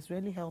 and it's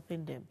really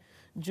helping them.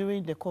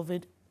 During the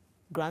COVID,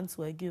 grants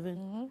were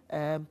given.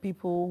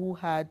 People who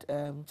had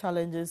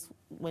challenges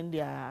when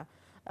their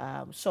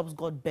shops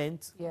got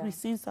burnt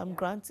received some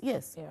grants.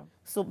 Yes. Yeah.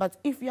 So, but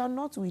if you are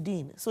not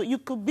within, so you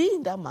could be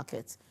in that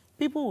market,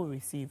 people will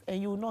receive and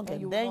you will not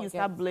get. Then you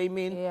start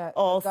blaming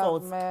all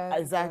sorts.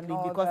 Exactly,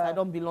 because I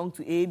don't belong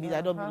to A, B,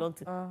 I don't belong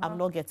to. I'm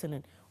not getting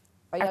it.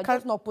 But you're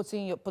just not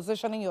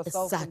positioning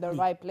yourself in the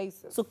right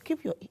places. So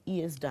keep your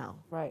ears down.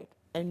 Right.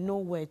 And know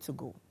where to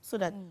go, so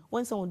that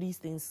when some of these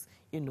things,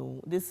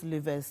 these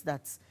levers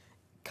that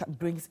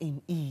brings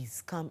in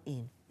ease come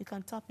in, you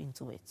can tap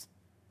into it.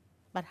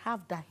 But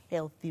have that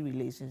healthy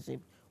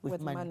relationship with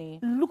money.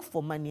 Look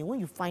for money. When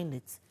you find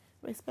it,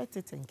 respect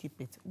it and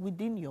keep it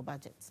within your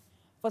budget.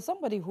 For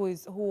somebody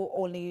who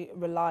only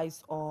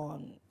relies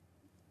on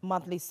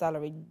monthly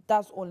salary,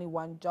 that's only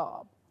one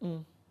job.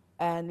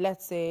 And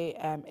let's say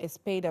it's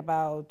paid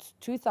about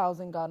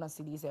 2,000 Ghana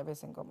cedis every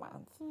single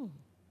month.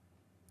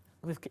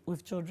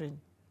 With children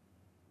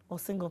or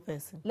single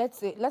person?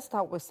 Let's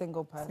start with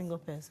single person. Single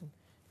person.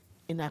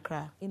 In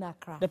Accra. In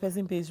Accra. The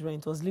person pays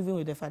rent, was living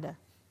with the father.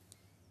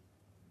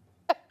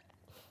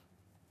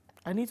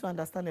 I need to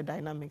understand the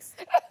dynamics.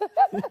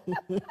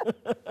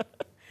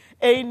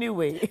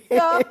 Anyway.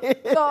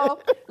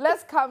 So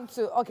let's come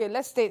to,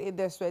 let's state it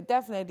this way.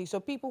 Definitely. So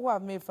people who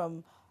have moved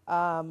from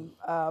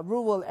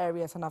rural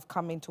areas and have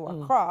come into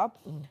Accra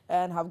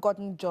and have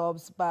gotten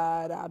jobs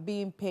but are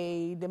being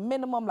paid the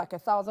minimum like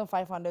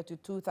 1,500 to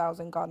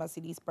 2,000 Ghana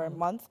cedis per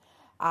month,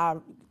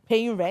 are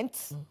paying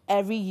rent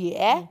every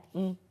year,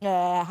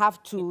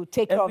 have to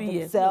take care of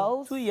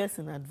themselves. 2 years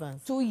in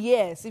advance. 2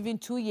 years, even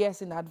 2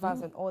 years in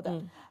advance and all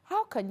that.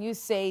 How can you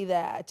say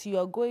that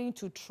you're going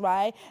to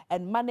try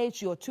and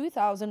manage your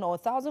 2,000 or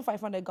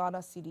 1,500 Ghana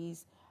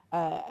cedis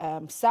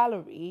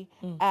salary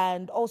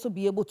and also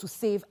be able to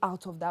save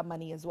out of that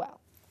money as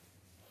well?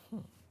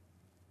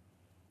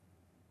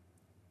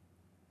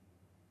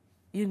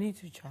 You need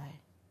to try.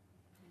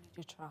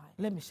 You try.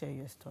 Let me share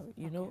you a story.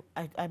 You know,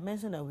 I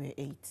mentioned that we're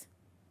 8.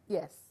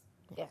 Yes.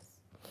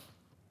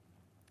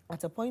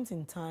 At a point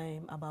in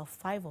time, about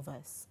 5 of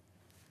us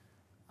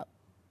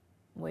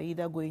were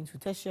either going to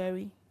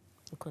tertiary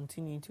or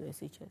continuing to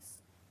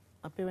SHS.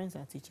 Our parents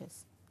are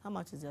teachers. How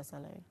much is their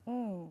salary?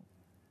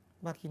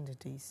 Back in the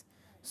days.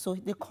 So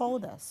they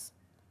called us,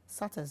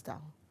 sat us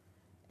down,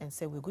 and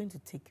said, we're going to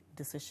take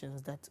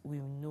decisions that we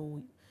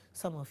know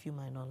some of you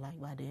might not like,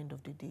 but at the end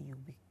of the day,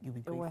 you'll be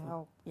grateful. It will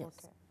help. Yes.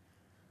 Okay.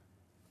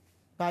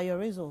 By your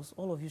results,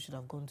 all of you should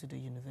have gone to the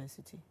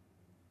university.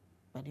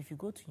 But if you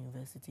go to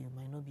university, you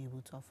might not be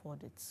able to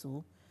afford it.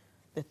 So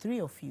the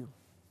 3 of you,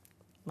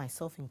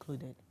 myself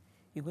included,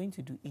 you're going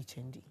to do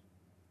HND.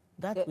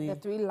 That way, the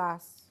 3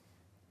 last?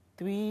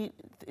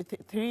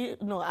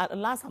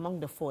 Last among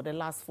the 4, the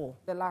last 4.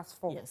 The last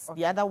 4? Yes.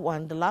 Okay. The other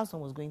one, the last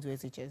one was going to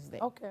SHS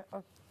then. Okay.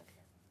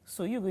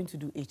 So you're going to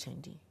do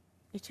HND.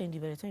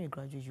 HND, by the time you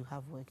graduate, you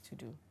have work to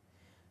do.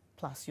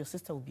 Plus, your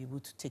sister will be able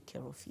to take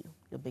care of you,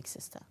 your big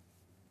sister.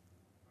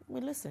 We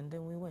listened,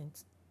 then we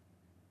went.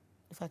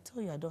 If I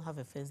tell you I don't have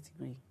a first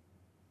degree,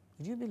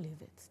 would you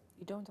believe it?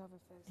 You don't have a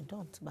first degree? I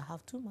don't, but I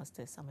have 2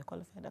 masters. I'm a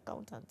qualified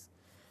accountant.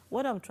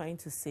 What I'm trying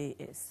to say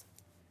is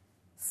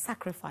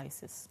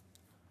sacrifices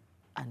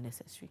are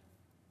necessary.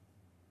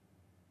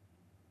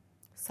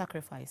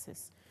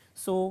 Sacrifices.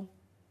 So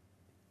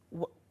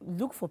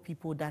look for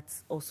people that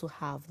also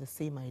have the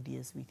same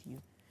ideas with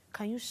you.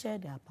 Can you share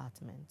the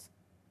apartment?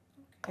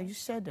 Can you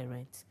share the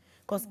rent?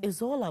 Because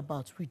it's all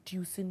about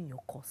reducing your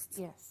costs.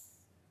 Yes.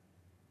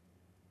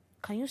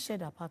 Can you share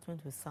the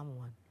apartment with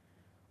someone?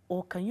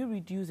 Or can you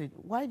reduce it?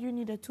 Why do you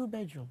need a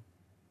 2-bedroom?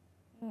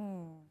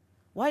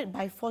 Why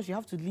by force you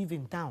have to live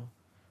in town?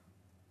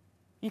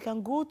 You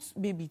can go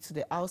maybe to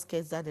the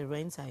outskirts that the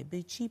rents are a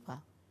bit cheaper.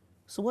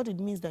 So what it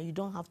means that you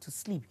don't have to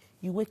sleep.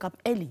 You wake up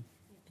early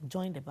and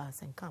join the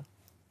bus and come.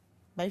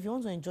 But if you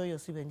want to enjoy your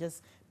sleep and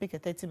just pick a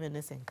 30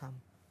 minutes and come,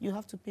 you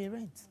have to pay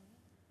rent.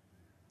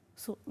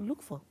 So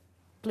look for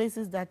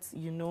places that,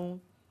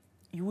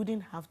 you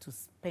wouldn't have to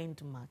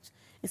spend much.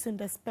 It's in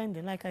the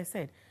spending, like I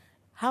said,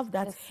 have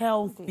that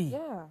healthy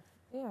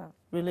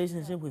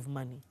relationship with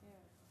money. Yeah.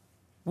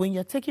 When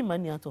you're taking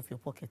money out of your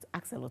pocket,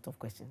 ask a lot of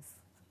questions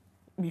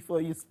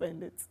before you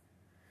spend it.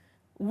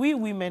 We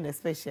women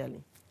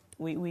especially,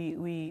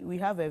 we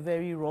have a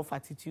very rough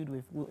attitude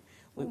with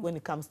when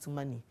it comes to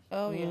money.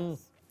 Oh,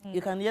 yes. You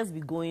can just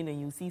be going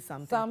and you see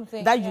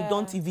something that you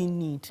don't even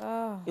need.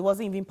 It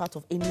wasn't even part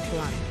of any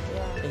plan.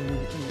 And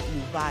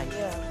you buy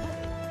it.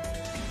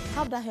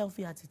 Have that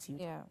healthy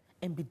attitude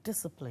and be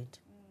disciplined.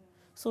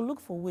 So look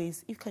for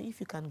ways, if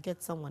you can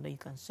get someone that you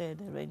can share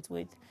the rent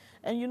with.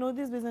 And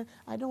this business,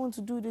 I don't want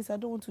to do this, I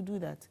don't want to do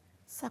that.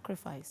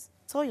 Sacrifice.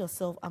 Tell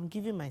yourself, I'm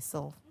giving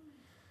myself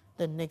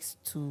the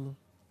next 2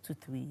 to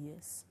 3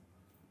 years.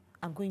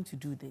 I'm going to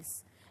do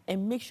this.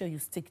 And make sure you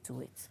stick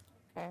to it.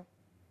 Okay.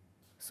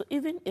 So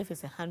even if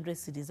it's 100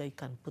 cedis that you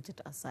can put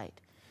it aside,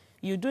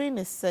 you're doing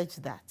a search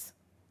that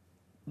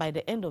by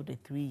the end of the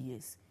 3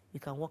 years, you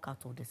can walk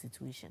out of the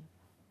situation.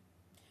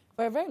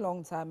 For a very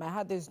long time, I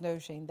had this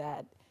notion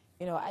that,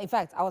 in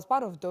fact, I was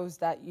part of those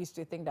that used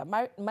to think that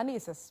money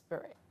is a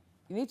spirit.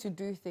 You need to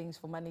do things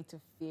for money to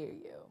fear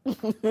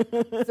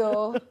you.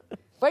 So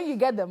when you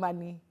get the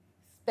money,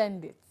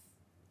 spend it.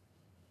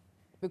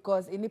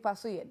 Because in the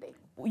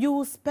you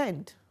will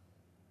spend.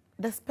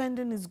 The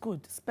spending is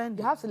good. Spend.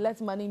 You have to let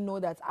money know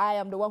that I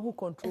am the one who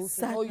controls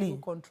exactly. you, not you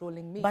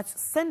controlling me. But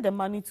send the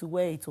money to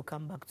where it will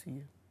come back to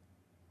you.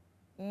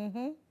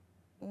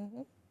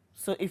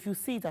 So if you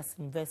see it as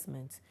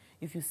investment,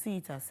 if you see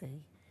it as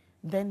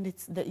then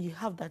it's that you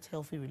have that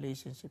healthy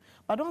relationship.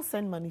 But don't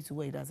send money to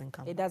where it doesn't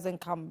come back. It doesn't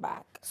come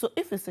back. So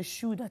if it's a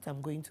shoe that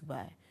I'm going to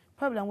buy,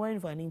 probably I'm wearing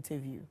for an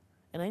interview,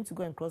 and I need to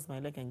go and cross my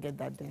leg and get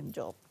that damn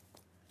job.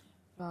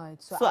 Right,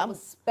 so I will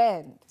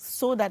spend.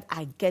 So that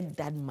I get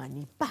that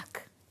money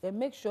back. Then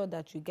make sure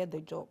that you get the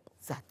job.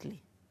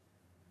 Exactly.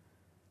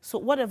 So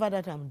whatever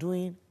that I'm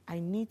doing, I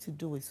need to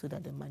do it so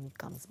that the money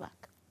comes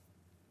back.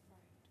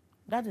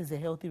 That is a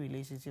healthy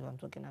relationship I'm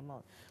talking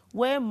about.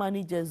 Where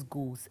money just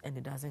goes and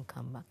it doesn't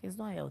come back, it's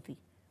not healthy.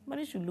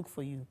 Money should look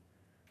for you.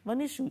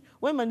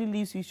 When money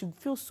leaves you, you should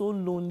feel so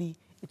lonely,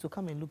 it will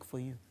come and look for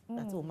you.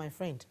 That's all, my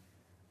friend.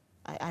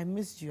 I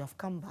missed you, I've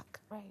come back.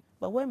 Right.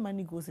 But when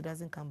money goes, it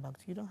doesn't come back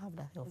to you. You don't have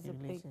that healthy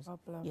relationship. Big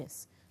problem.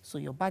 Yes. So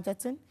you're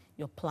budgeting,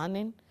 you're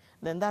planning,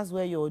 then that's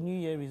where your New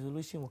Year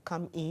resolution will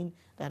come in,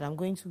 that I'm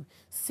going to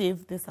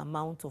save this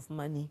amount of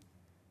money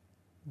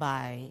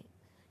by,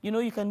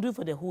 you can do it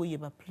for the whole year,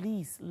 but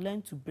please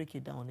learn to break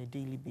it down on a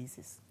daily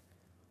basis.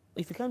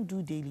 If you can't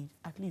do daily,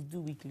 at least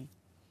do weekly.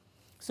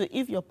 So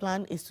if your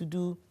plan is to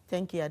do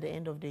 10K at the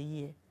end of the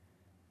year,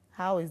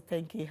 how is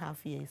 10K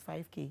half year? It's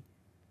 5K.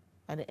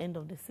 At the end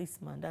of the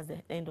 6th month, that's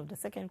the end of the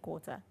second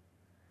quarter.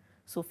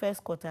 So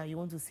first quarter, you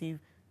want to save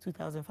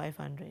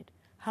 2,500.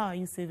 How are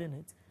you saving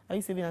it? Are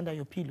you saving under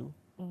your pillow?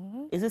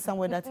 Is it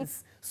somewhere that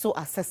is so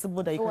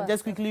accessible that you can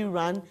just quickly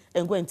run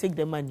and go and take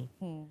the money?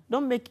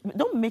 Don't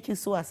make it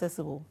so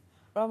accessible.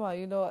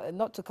 Rama,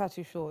 not to cut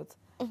you short,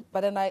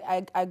 but then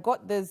I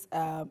got this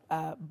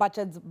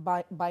budget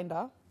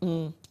binder.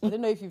 I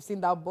don't know if you've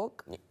seen that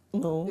book.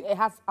 No. It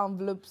has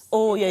envelopes.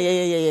 Oh,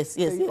 yes.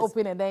 So you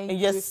open and then you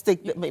just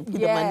stick the money in.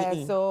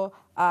 Yeah, so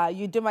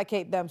you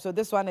demarcate them. So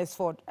this one is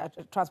for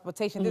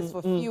transportation, this is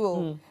for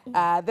fuel,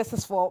 this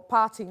is for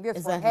parting, this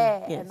is for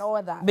hair and all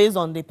that. Based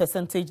on the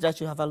percentage that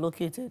you have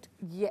allocated.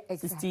 Yeah,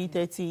 exactly. 60,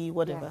 30,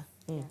 whatever.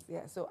 Yes,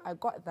 yeah. So I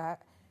got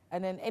that.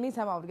 And then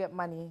anytime I would get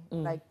money,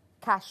 like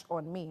cash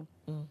on me,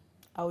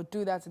 I would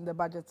do that in the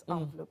budget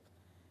envelope.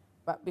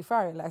 But before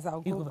I realize, I'll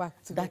go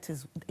back to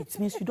it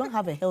means you don't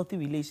have a healthy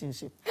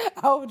relationship.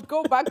 I would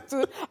go back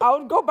to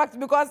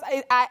because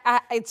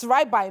it's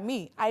right by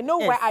me. I know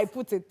where I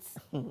put it.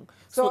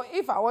 So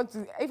if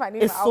I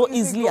need, it's so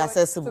easily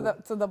accessible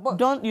to the book.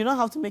 You don't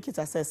have to make it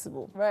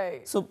accessible.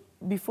 Right. So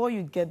before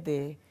you get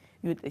there,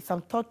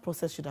 some thought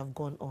process should have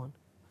gone on.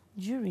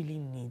 Do you really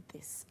need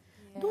this?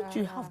 Yeah. Don't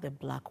you have the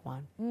black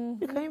one?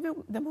 You can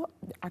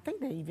I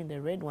think that even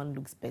the red one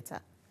looks better.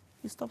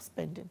 You stop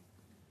spending.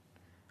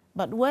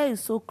 But where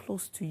it's so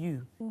close to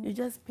you, you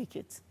just pick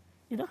it.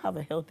 You don't have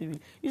you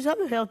should have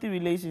a healthy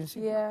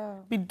relationship. Yeah.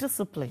 Be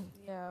disciplined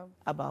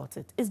about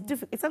it. It's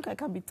difficult. It sometimes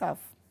can be tough.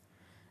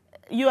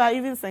 You are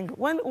even saying,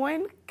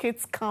 when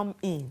kids come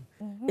in,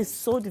 it's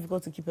so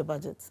difficult to keep a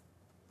budget.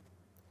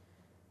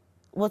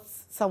 What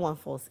someone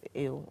falls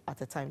ill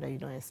at a time that you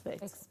don't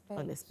expect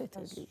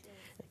unexpectedly.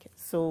 Okay.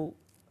 So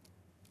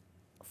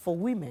for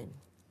women,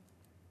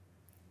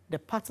 the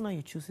partner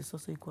you choose is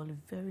also equally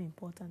very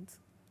important.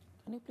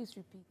 Can you please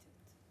repeat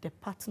it? The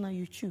partner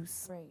you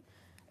choose. Right.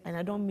 And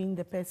I don't mean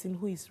the person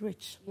who is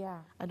rich. Yeah.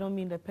 I don't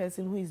mean the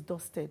person who is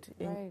dusted.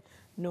 Right.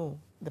 No,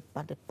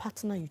 but the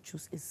partner you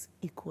choose is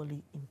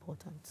equally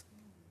important.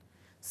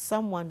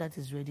 Someone that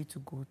is ready to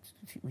go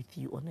with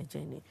you on a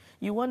journey.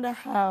 You wonder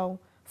how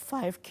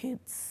 5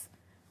 kids,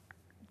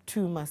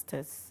 2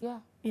 masters. Yeah.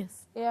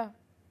 Yes. Yeah.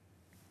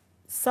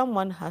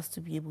 Someone has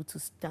to be able to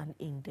stand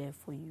in there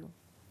for you.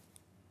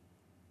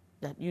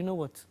 That, you know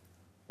what?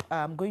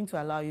 I'm going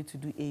to allow you to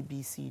do A,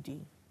 B, C, D.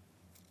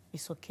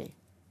 It's okay.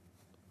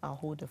 I'll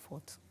hold the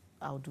fort.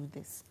 I'll do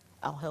this.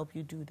 I'll help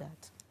you do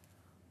that.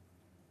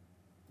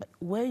 But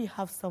where you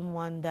have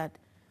someone that,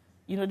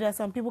 there are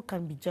some people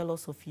can be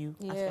jealous of you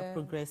as you're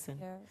progressing.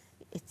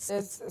 Yes.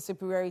 It's a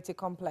superiority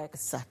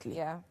complex. Exactly.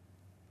 Yeah.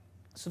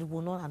 So they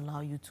will not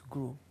allow you to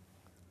grow.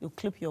 You'll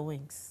clip your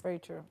wings. Very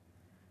true.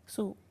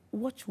 So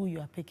watch who you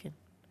are picking,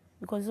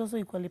 because it's also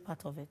equally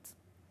part of it.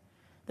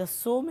 There's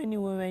so many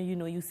women,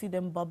 you see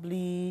them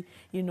bubbly,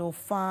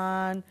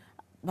 fun,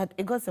 but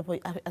it got to the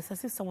point,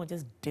 as if someone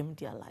just dimmed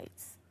their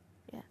lights.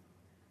 Yeah.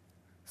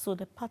 So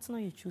the partner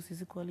you choose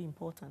is equally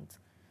important.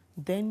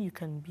 Then you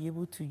can be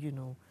able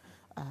to,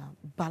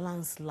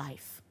 balance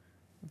life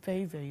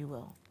very, very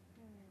well.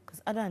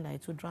 Because other than that,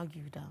 it will drag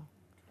you down.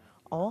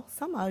 Or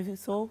somehow,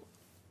 so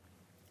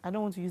I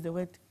don't want to use the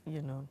word,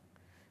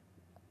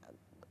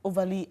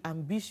 overly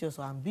ambitious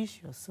or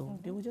ambitious, so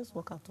they will just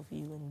walk out of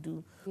you and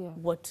do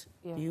what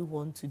you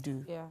want to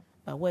do.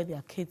 But where there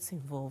are kids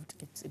involved,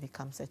 it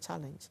becomes a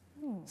challenge.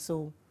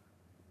 So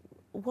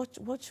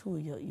watch who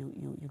you're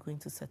going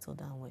to settle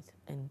down with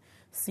and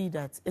see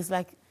that it's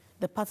like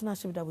the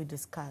partnership that we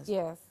discussed.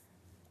 Yes.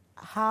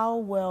 How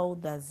well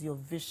does your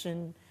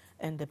vision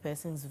and the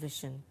person's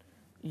vision,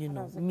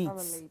 meet?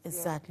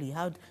 Exactly.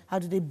 How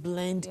do they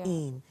blend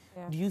in?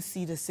 Do you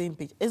see the same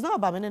page? It's not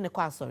about men in the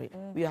class, sorry.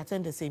 We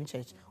attend the same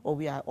church or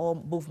we are all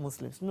both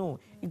Muslims. No,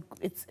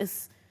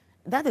 it's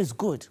that is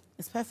good.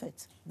 It's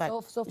perfect. But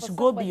it should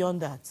go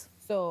beyond that.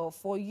 So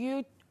for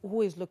you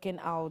who is looking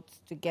out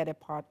to get a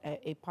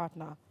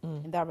partner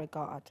in that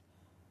regard,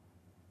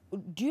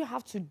 do you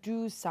have to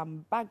do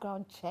some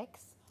background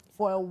checks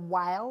for a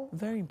while?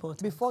 Very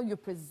important. Before you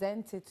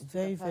present it to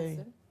the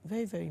person?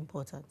 Very, very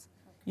important.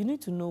 You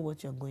need to know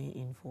what you're going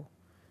in for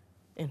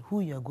and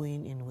who you're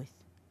going in with.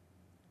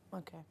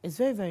 Okay. It's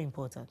very, very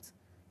important.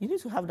 You need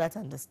to have that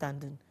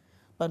understanding.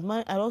 But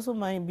I also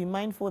be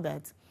mindful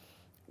that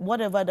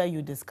whatever that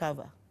you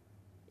discover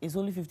is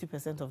only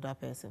 50% of that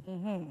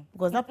person.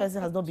 Because that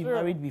person has not been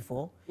married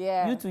before.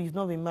 You two, you've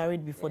not been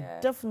married before.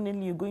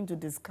 Definitely you're going to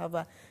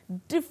discover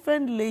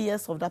different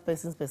layers of that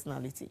person's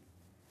personality.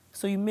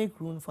 So you make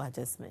room for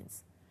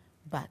adjustments.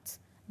 But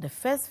the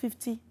first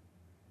 50,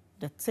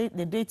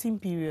 the dating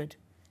period,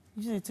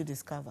 you need to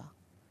discover.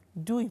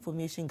 Do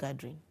information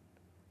gathering.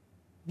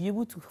 Be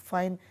able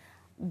to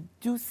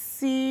do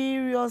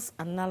serious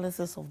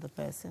analysis of the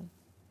person.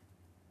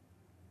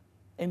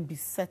 And be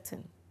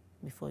certain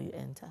before you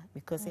enter,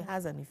 because it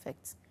has an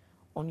effect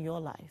on your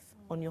life,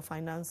 on your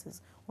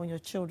finances, on your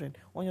children,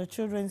 on your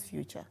children's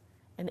future,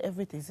 and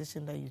every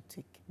decision that you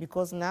take.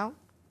 Because now,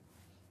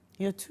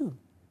 you're two,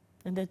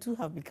 and the two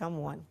have become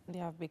one. They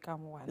have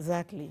become one.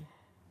 Exactly.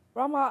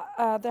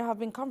 Rama, there have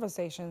been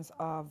conversations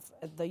of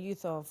the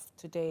youth of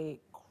today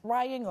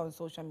crying on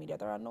social media.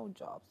 There are no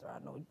jobs. There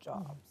are no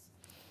jobs.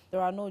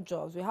 There are no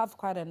jobs. We have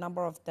quite a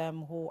number of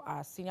them who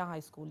are senior high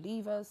school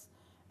leavers,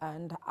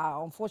 and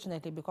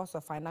unfortunately, because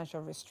of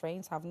financial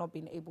restraints, have not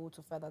been able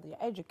to further their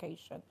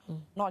education.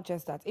 Not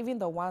just that, even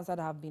the ones that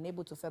have been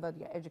able to further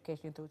their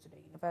education through to the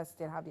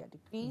university and have their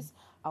degrees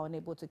are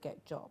unable to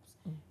get jobs.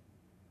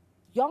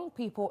 Young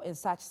people in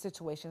such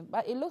situations,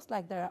 but it looks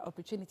like there are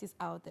opportunities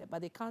out there,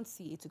 but they can't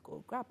see it to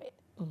go grab it.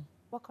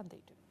 What can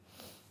they do?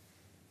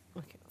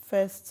 Okay.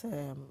 First,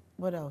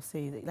 what I'll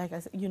say, like I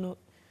said,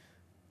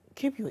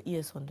 keep your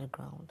ears on the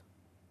ground.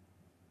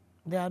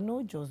 There are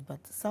no jobs,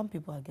 but some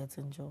people are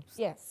getting jobs.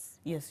 Yes.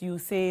 Yes, you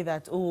say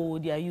that, oh,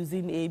 they are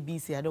using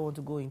ABC. I don't want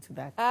to go into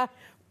that.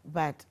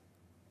 But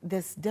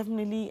there's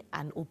definitely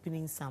an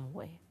opening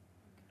somewhere.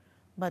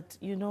 But,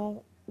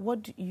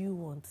 what do you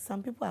want?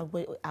 Some people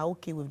are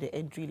okay with the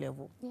entry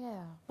level.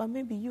 Yeah. But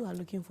maybe you are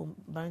looking for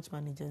branch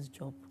manager's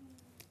job.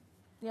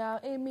 Yeah,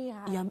 aiming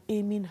high. Yeah, I'm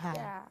aiming high.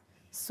 Yeah.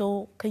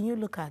 So can you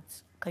look at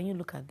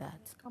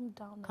that?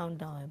 Calm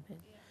down a bit.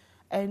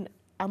 And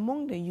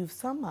among the youth,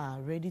 some are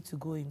ready to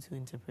go into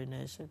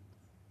entrepreneurship.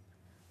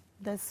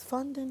 There's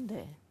funding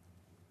there.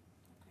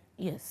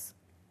 Yes.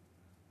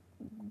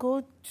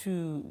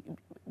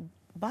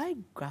 Buy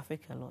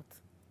graphic a lot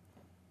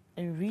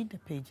and read the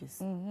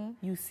pages.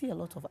 You see a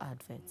lot of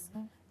adverts.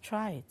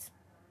 Try it.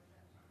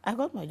 I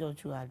got my job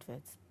through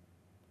adverts.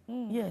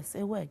 Yes,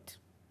 it worked.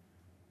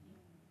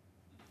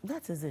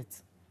 That is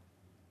it.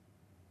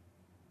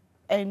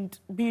 And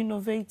be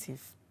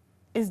innovative.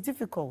 It's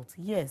difficult,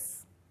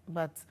 yes,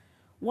 but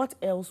what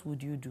else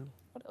would you do?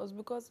 What else?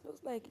 Because it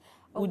looks like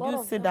would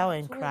you sit down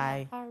and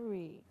cry?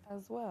 Hurry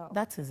as well.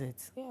 That is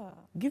it. Yeah.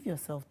 Give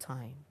yourself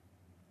time,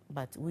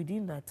 but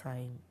within that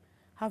time,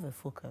 have a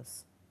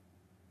focus.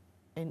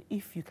 And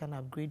if you can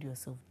upgrade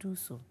yourself, do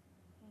so.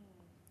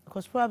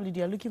 Because probably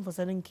they are looking for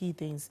certain key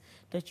things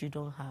that you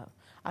don't have.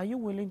 Are you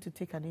willing to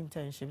take an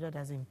internship that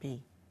doesn't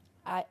pay?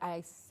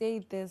 I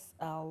say this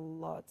a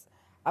lot.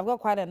 I've got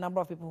quite a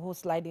number of people who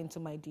slide into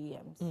my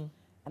DMs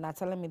and are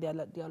telling me they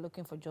are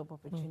looking for job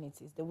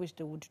opportunities. They wish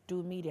they would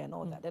do media and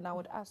all that. Then I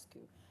would ask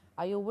you,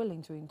 are you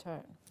willing to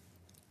intern?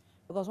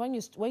 Because when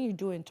you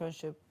do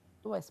internship,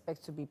 don't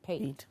expect to be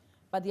paid.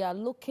 But they are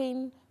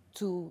looking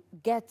to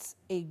get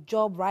a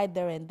job right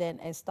there and then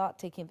and start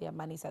taking their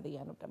monies at the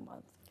end of the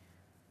month.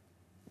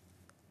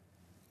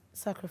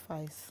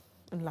 Sacrifice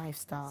and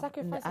lifestyle.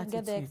 Sacrifice and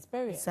get the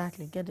experience.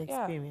 Exactly, get the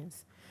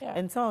experience. Yeah.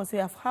 And someone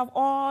say, I have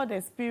all the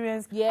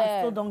experience, I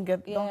still don't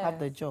have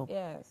the job.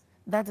 Yes.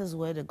 That is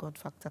where the God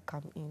factor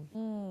come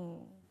in.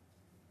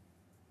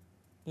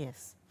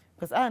 Yes.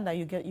 Because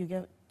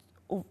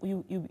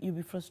you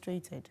be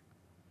frustrated.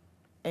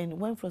 And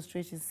when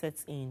frustration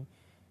sets in,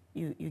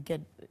 you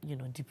get,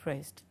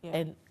 depressed. Yeah.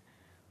 And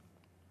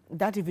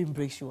that even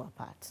breaks you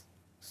apart.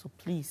 So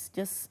please,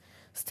 just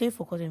stay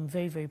focused and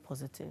very, very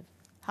positive.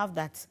 Have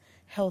that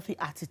healthy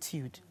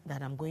attitude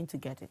that I'm going to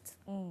get it.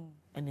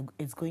 And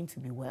it's going to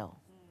be well.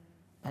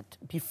 But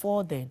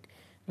before then,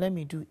 let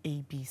me do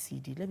A, B, C,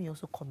 D. Let me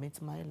also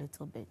commit my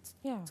little bit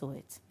to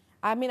it.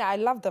 I mean, I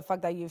love the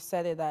fact that you've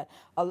said it, that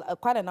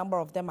quite a number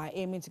of them are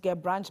aiming to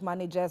get branch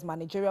managers,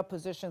 managerial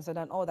positions, and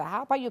then all that.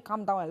 How about you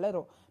calm down a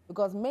little?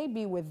 Because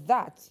maybe with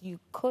that, you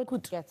could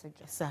get a job.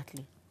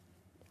 Exactly.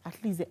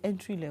 At least the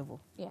entry level.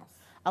 Yes.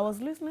 I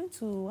was listening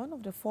to one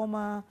of the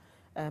former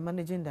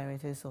managing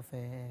directors of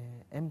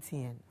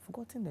MTN.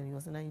 Forgotten that he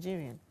was a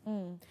Nigerian.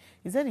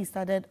 He said he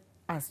started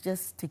as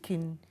just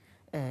taking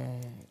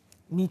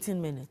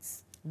meeting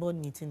minutes, board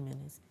meeting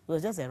minutes. He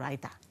was just a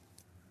writer.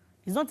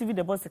 He's not even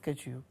the board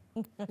secretary.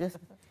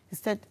 He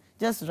started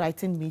just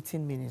writing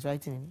meeting minutes,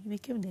 He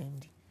became the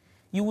MD.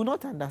 You will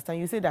not understand.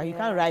 You say that you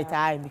can't write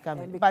and become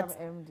MD. But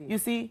MD. You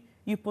see,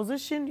 you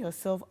position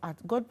yourself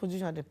God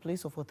position at the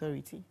place of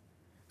authority.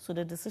 So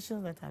the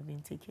decisions that have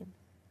been taken,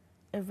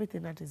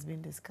 everything that is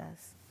being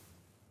discussed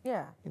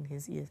in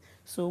his ears.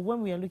 So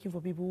when we are looking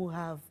for people who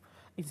have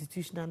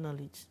institutional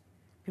knowledge,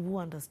 people who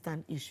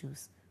understand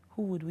issues,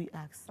 who would we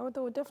ask? Oh,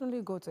 they would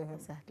definitely go to him.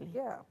 Exactly.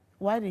 Yeah.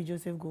 Why did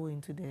Joseph go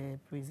into the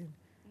prison?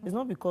 It's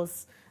not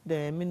because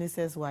the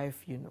minister's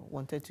wife,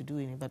 wanted to do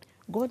anything, but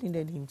God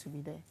needed him to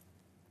be there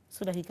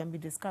so that he can be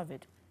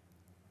discovered.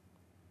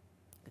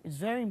 It's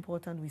very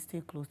important we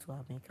stay close to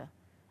our Maker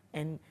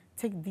and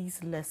take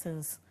these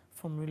lessons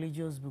from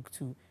religious book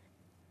to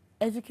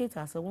educate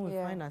ourselves when we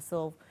find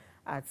ourselves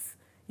at,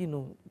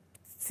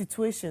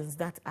 situations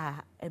that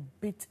are a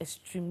bit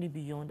extremely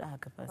beyond our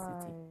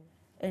capacity.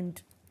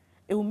 And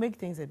it will make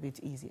things a bit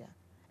easier.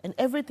 And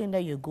everything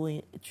that you're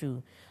going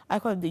through, I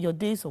call it your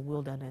days of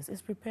wilderness,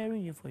 is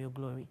preparing you for your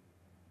glory.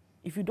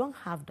 If you don't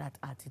have that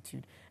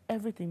attitude,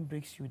 everything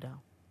breaks you down.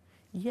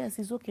 Yes,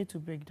 it's okay to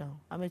break down.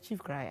 I'm a chief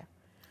crier.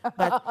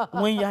 But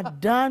when you're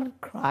done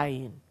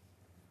crying,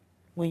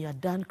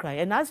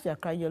 and as you're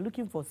crying, you're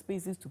looking for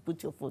spaces to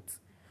put your foot.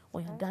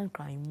 When you're done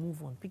crying,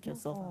 move on, pick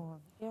yourself up.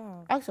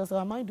 Yeah. Ask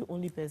yourself, am I the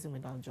only person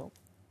without a job?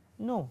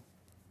 No.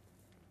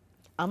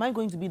 Am I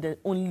going to be the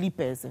only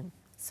person?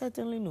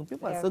 Certainly no.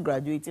 People are still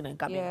graduating and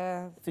coming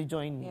to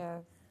join me.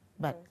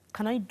 But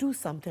can I do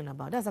something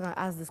about it? That's why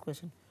I ask this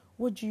question.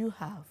 What do you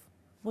have?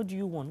 What do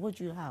you want? What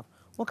do you have?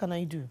 What can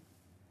I do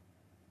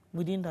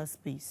within that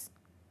space?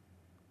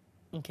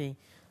 Okay.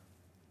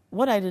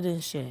 What I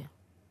didn't share,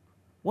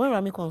 when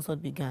Rami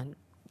Consult began,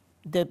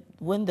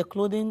 when the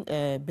clothing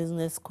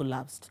business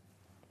collapsed,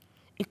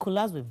 it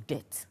collapsed with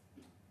debt.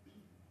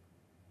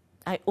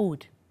 I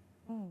owed.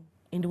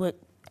 And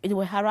they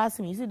were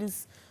harassing me. You see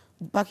this,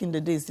 back in the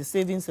days, the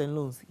savings and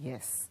loans.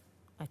 Yes.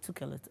 I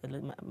took a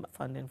little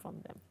funding from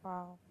them.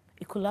 Wow.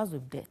 It collapsed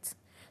with debt.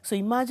 So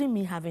imagine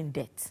me having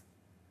debt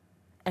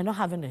and not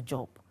having a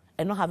job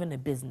and not having a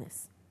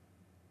business.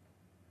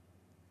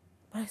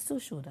 But I still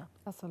showed up.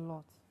 That's a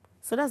lot.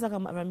 So that's like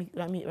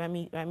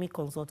Rami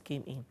Consult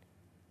came in.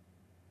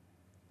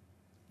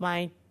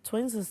 My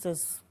twin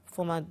sister's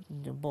former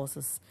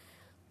bosses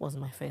was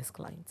my first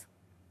client.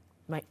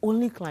 My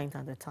only client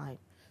at the time.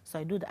 So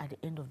I do that at the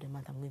end of the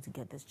month, I'm going to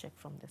get this check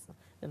from this.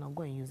 Then I'll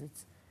go and use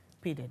it,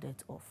 pay the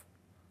debt off.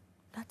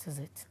 That is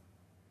it.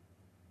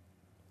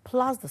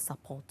 Plus the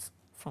support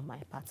from my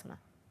partner.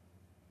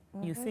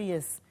 You say,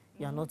 yes,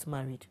 you are not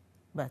married,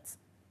 but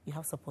you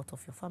have support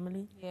of your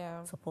family,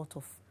 support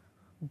of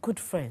good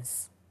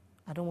friends.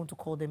 I don't want to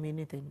call them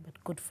anything,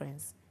 but good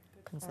friends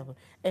can support.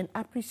 And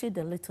appreciate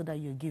the little that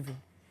you're giving.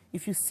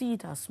 If you see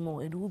it as small,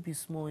 it will be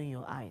small in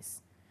your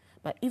eyes.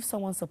 But if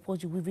someone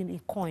supports you within a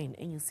coin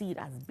and you see it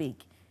as big,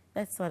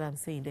 that's what I'm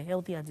saying, the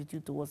healthy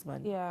attitude towards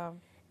money. Yeah.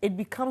 It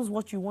becomes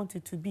what you want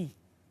it to be.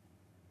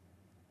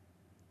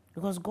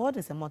 Because God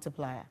is a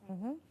multiplier.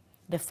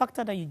 The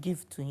factor that you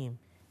give to him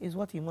is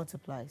what he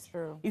multiplies.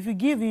 True. If you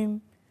give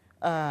him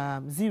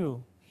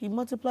 0, he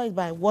multiplies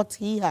by what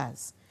he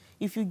has.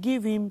 If you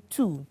give him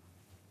 2,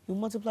 he'll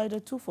multiply the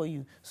 2 for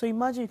you. So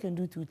imagine you can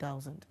do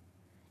 2,000.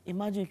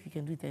 Imagine if you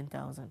can do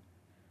 10,000.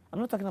 I'm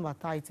not talking about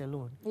tithes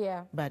alone.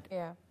 But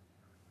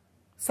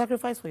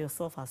sacrifice for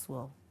yourself as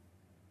well.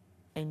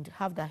 And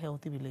have that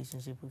healthy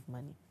relationship with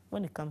money.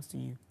 When it comes to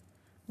you,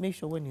 make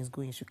sure when it's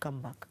going, you should come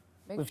back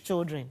with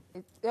children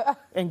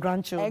and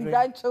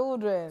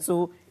grandchildren.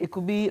 So it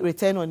could be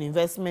return on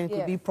investment, it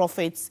could be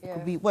profits, it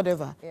could be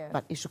whatever,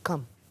 but it should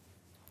come.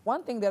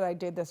 One thing that I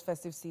did this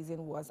festive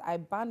season was I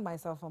banned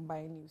myself from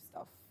buying new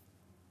stuff.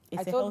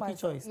 It's a healthy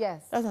choice.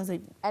 Yes. That's what I'm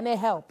saying. And it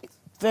helped.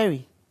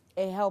 Very.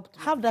 It helped.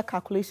 Have that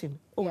calculation.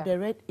 Oh, the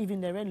red, even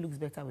the red looks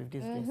better with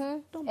this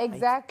dress. Don't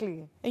buy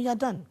it. And you're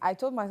done. I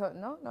told myself,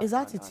 no. It's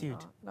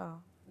attitude.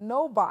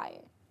 No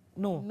buying.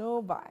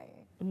 No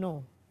buying.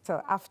 No.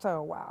 So after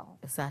a while.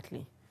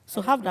 Exactly.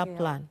 So have that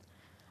plan.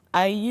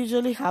 I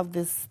usually have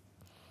this,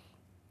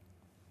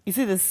 you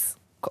see this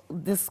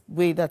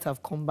way that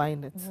I've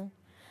combined it.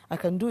 I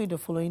can do it the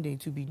following day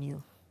to be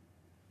new.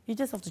 You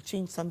just have to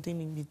change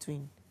something in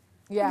between.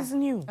 Yeah. It's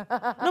new.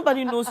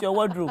 Nobody knows your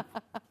wardrobe.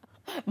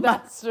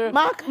 That's true.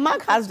 Mark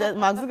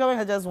Zuckerberg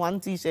has just one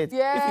T-shirt.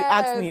 Yes. If you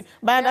ask me,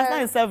 but I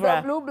understand it's several.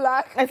 The blue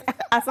black.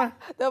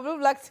 The blue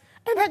black.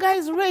 And that guy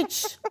is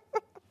rich.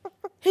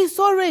 He's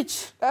so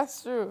rich.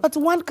 That's true. But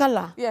one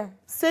color. Yeah.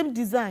 Same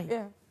design.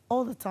 Yeah.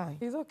 All the time.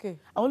 He's okay.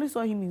 I only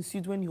saw him in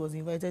suit when he was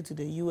invited to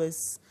the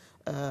U.S.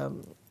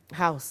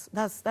 house.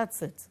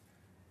 That's it.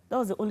 That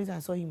was the only time I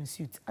saw him in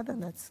suit. Other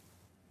than that,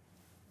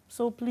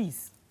 so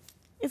please,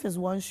 if it's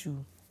one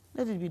shoe,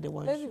 let it be the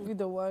one Let shoe. it be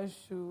the one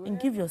shoe. And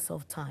give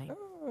yourself time.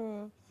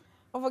 And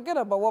forget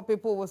about what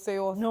people will say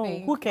or No,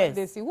 think. who cares?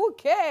 They say, who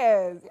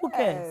cares? Who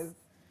cares?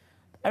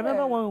 I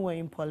remember when we were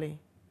in Poly,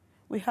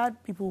 we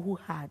had people who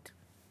had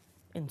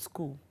in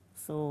school.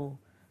 So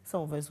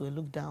some of us were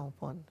looked down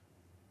upon.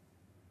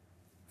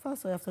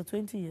 First, after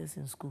 20 years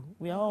in school,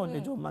 we are all on the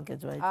job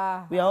market,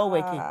 right? We are all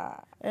working.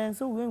 And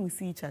so when we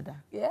see each other.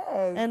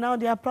 Yes. And now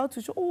they are proud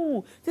to show,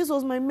 oh, this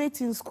was my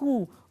mate in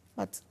school.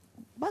 But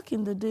back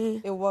in the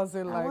day, it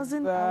wasn't like that. I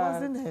wasn't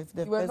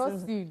the you were person.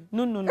 not seen.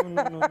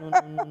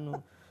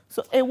 No.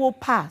 So it will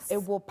pass.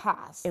 It will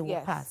pass. It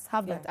will pass.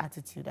 Have that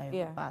attitude that it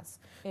will pass.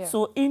 Yeah.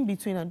 So in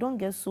between, and don't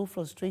get so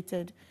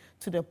frustrated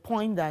to the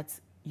point that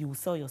you will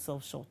sell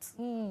yourself short.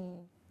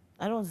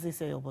 I don't want to say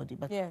sell your body,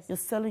 but you're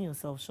selling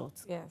yourself short.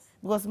 Yes.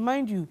 Because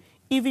mind you,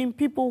 even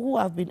people who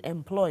have been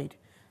employed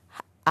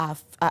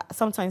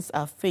sometimes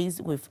are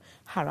faced with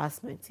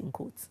harassment, in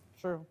quotes.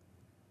 True.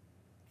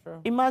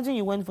 Imagine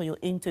you went for your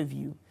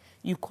interview,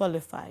 you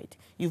qualified,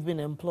 you've been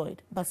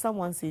employed, but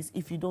someone says,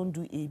 if you don't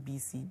do A, B,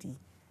 C, D,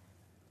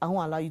 I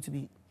won't allow you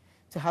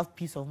to have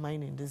peace of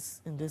mind in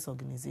this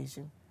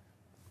organization.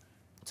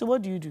 So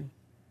what do?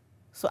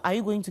 So are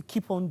you going to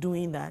keep on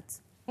doing that?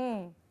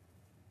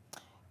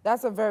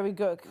 That's a very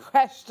good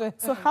question.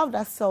 So have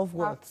that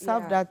self-worth.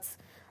 Have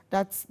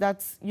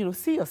that,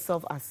 see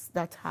yourself as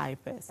that high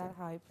person.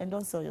 And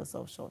don't sell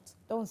yourself short.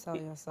 Don't sell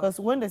yourself. Because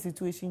when the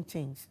situation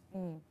changes,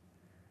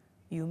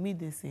 you'll meet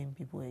the same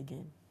people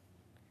again.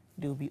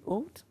 They'll be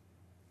old,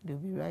 they'll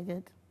be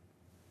ragged,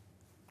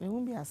 they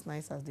won't be as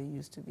nice as they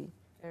used to be.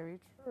 Very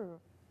true.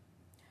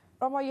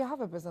 Rama, you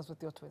have a business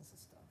with your twin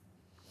sister.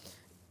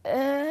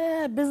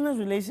 Business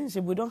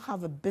relationship. We don't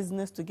have a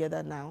business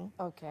together now.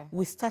 Okay.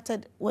 We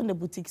started, when the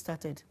boutique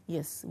started,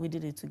 yes, we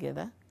did it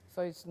together.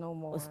 So it's no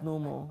more? It's no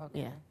more,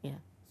 okay. Yeah.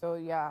 So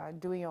yeah,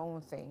 doing your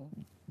own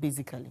thing.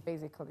 Basically.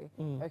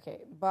 Okay,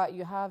 but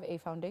you have a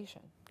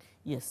foundation.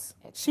 Yes.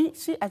 She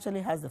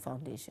actually has the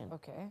foundation.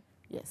 Okay.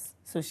 Yes.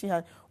 So she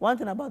has, one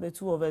thing about the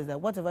two of us, that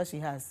whatever she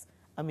has,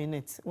 I'm in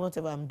it.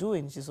 Whatever I'm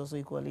doing, she's also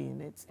equally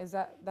in it.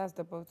 That's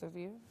the both of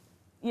you?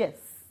 Yes.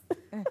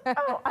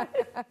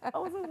 I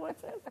wasn't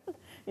watching.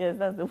 Yes,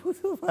 that's the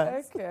both of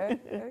us. Okay.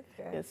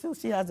 Yes, so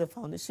she has a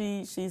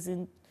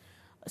foundation.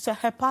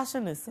 Her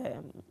passion is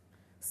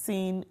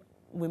seeing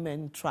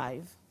women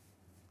thrive.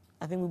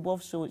 I think we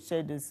both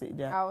shared this.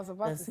 I was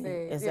about to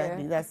say.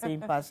 Exactly, that same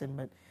passion,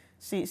 but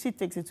she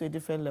takes it to a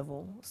different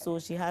level. So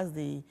she has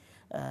the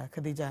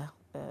Khadija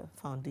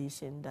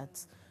Foundation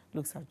that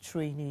looks at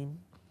training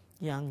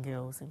young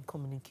girls in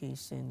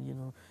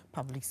communication,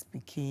 public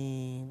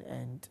speaking,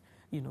 and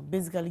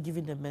basically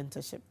giving them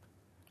mentorship.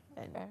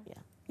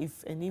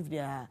 And if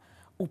there are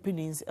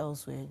openings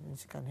elsewhere,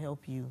 she can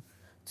help you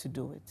to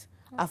do it.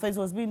 At first, it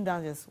was being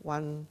done just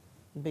one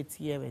bit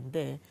here and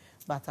there,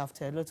 but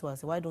after a little, I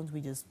said, why don't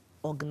we just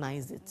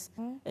organize it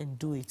and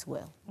do it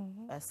well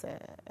as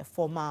a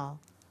formal,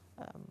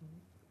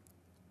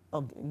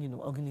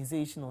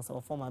 organization or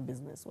a formal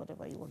business,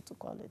 whatever you want to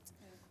call it.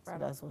 So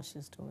that's what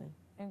she's doing.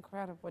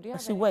 Incredible.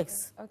 She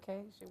works.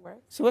 Okay, she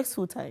works. She works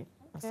full time.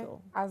 Okay.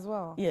 As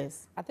well.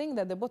 Yes. I think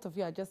that the both of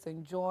you are just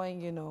enjoying,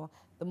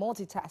 the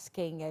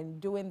multitasking and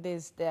doing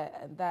this, that,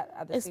 and that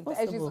at the same time.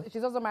 And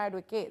she's also married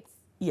with kids.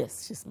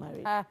 Yes, she's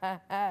married.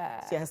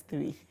 She has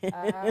 3.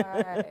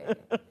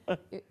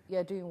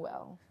 You're doing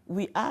well.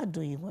 We are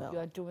doing well. You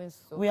are doing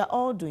so. We are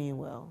all doing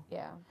well.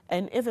 Yeah.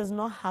 And if it's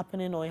not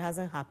happening or it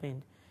hasn't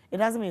happened, it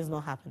doesn't mean it's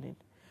not happening.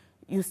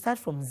 You start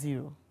from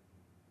 0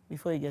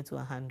 before you get to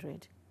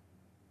 100.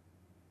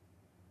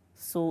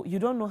 So you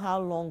don't know how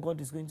long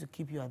God is going to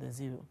keep you at the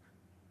 0.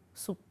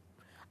 So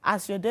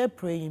as you're there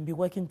praying, be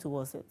working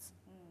towards it.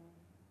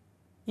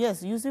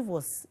 Yes, Joseph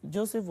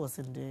was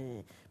in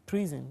the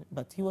prison,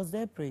 but he was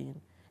there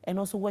praying and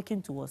also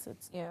working towards it.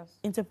 Yes.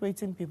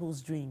 Interpreting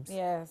people's dreams.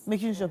 Yes.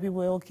 Making sure people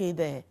were okay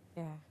there.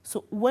 Yeah.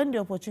 So when the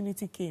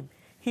opportunity came,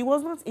 he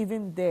was not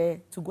even there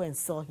to go and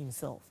sell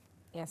himself.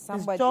 Yeah,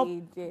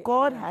 somebody did.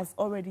 God has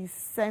already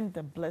sent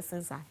the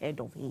blessings ahead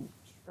of him.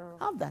 True.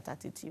 Have that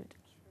attitude.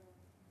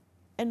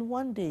 And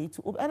one day,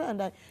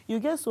 you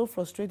get so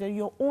frustrated,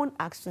 your own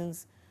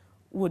actions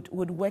would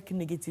work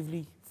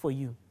negatively for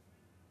you.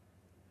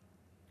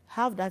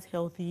 Have that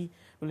healthy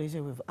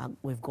relationship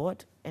with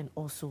God, and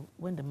also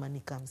when the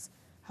money comes,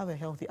 have a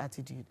healthy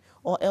attitude.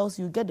 Or else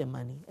you get the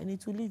money and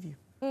it will leave you.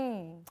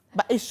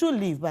 But it should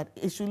leave,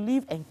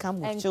 and come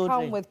with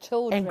children. Come with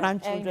children. And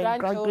grandchildren,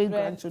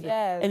 great-grandchildren.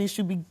 Yes. And it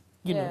should be,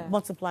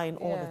 multiplying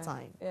all the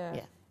time.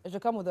 Yeah. It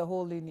should come with a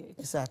whole lineage.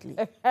 Exactly.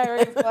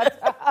 Very important.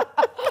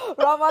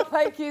 Rama,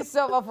 thank you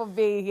so much for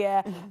being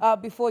here.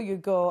 Before you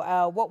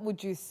go, what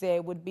would you say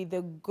would be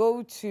the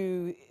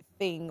go-to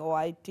thing or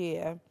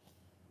idea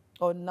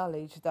or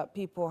knowledge that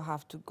people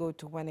have to go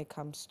to when it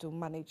comes to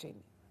managing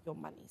your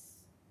monies?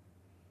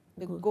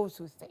 The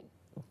go-to thing.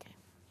 Okay.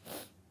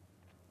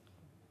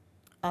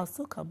 I'll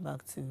still come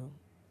back to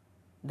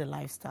the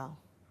lifestyle.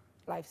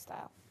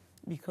 Lifestyle.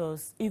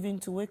 Because even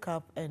to wake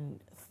up and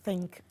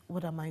think,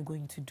 what am I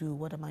going to do?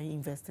 What am I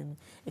investing in?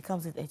 It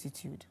comes with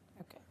attitude.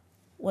 Okay.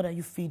 What are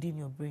you feeding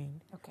your brain?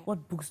 Okay.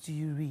 What books do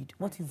you read?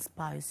 What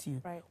inspires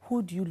you? Right.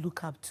 Who do you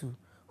look up to?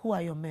 Who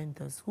are your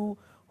mentors? Who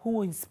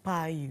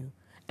inspire you?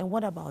 And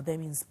what about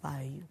them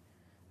inspire you?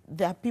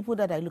 There are people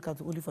that I look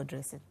at only for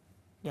dressing,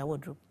 their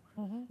wardrobe.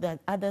 There are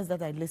others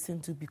that I listen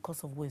to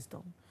because of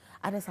wisdom.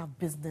 Others have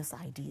business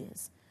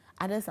ideas.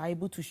 Others are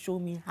able to show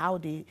me how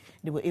they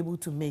were able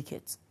to make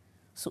it.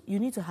 So you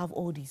need to have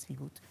all these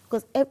people.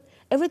 Because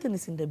everything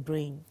is in the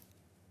brain.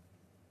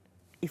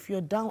 If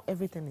you're down,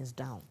 everything is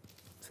down.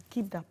 So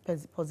keep that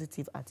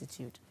positive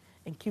attitude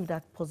and keep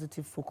that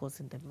positive focus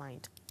in the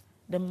mind.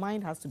 The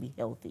mind has to be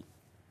healthy.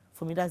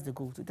 For me, that's the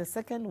goal. The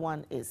second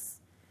one is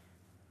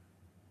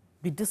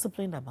be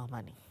disciplined about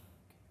money.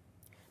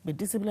 Be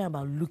disciplined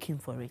about looking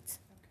for it.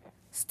 Okay.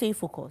 Stay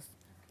focused.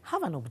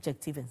 Have an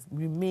objective and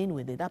remain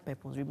with it. That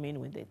purpose, remain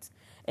with it.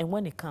 And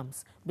when it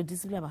comes, be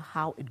disciplined about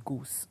how it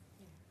goes.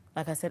 Yeah.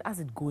 Like I said, as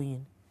it's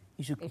going,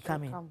 it should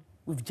come in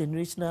with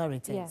generational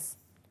returns. Yes.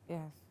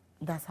 Yes.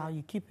 That's how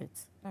you keep it.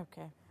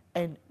 Okay.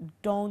 And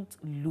don't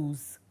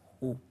lose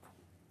hope.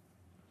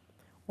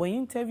 When you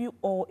interview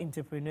all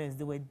entrepreneurs,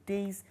 there were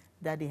days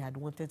that they had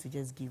wanted to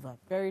just give up.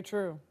 Very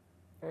true.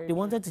 They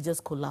wanted to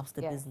just collapse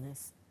the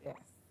business. Yes.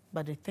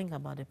 But they think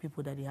about the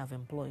people that they have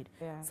employed.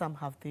 Yeah. Some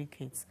have 3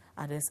 kids.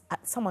 Others,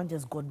 someone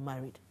just got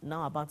married,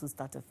 now about to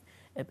start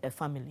a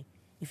family.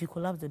 If you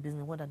collapse the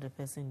business, what does the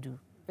person do?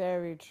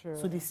 Very true.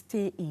 So they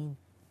stay in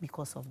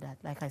because of that.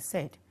 Like I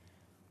said,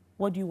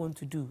 what do you want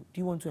to do?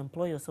 Do you want to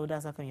employ yourself?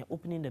 That's how you're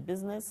opening the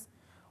business.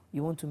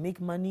 You want to make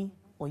money,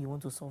 or you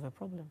want to solve a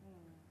problem.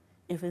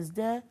 If it's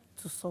there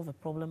to solve a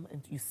problem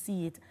and you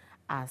see it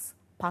as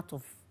part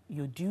of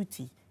your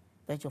duty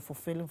that you're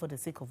fulfilling for the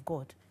sake of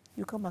God,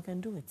 you come back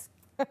and do it.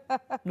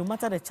 No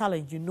matter the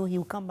challenge, you know He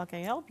will come back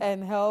and help you.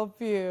 And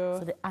help you.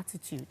 So the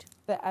attitude.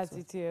 The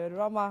attitude.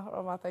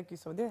 Rama, thank you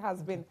so much. This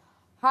has been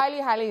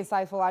highly, highly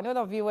insightful. I know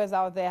the viewers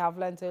out there have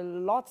learned a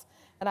lot,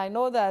 and I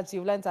know that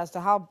you've learned as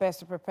to how best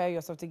to prepare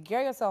yourself, to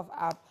gear yourself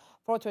up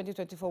for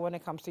 2024 when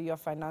it comes to your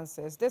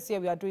finances. This year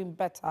we are doing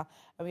better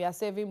and we are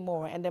saving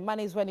more, and the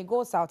money is, when it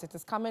goes out, it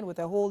is coming with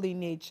a whole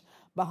lineage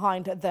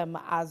behind them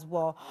as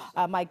well.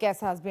 My guest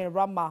has been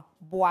Rama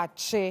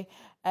Boakye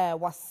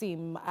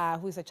Wasim,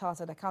 who is a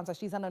chartered accountant.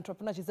 She's an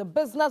entrepreneur, she's a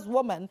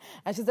businesswoman,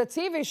 and she's a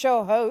TV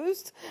show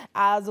host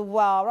as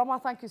well.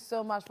 Rama, thank you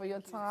so much for your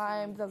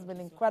time. This has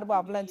been incredible.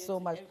 I've learned so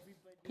much.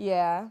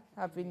 Yeah,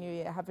 Happy New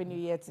Year. Happy New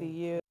Year to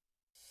you.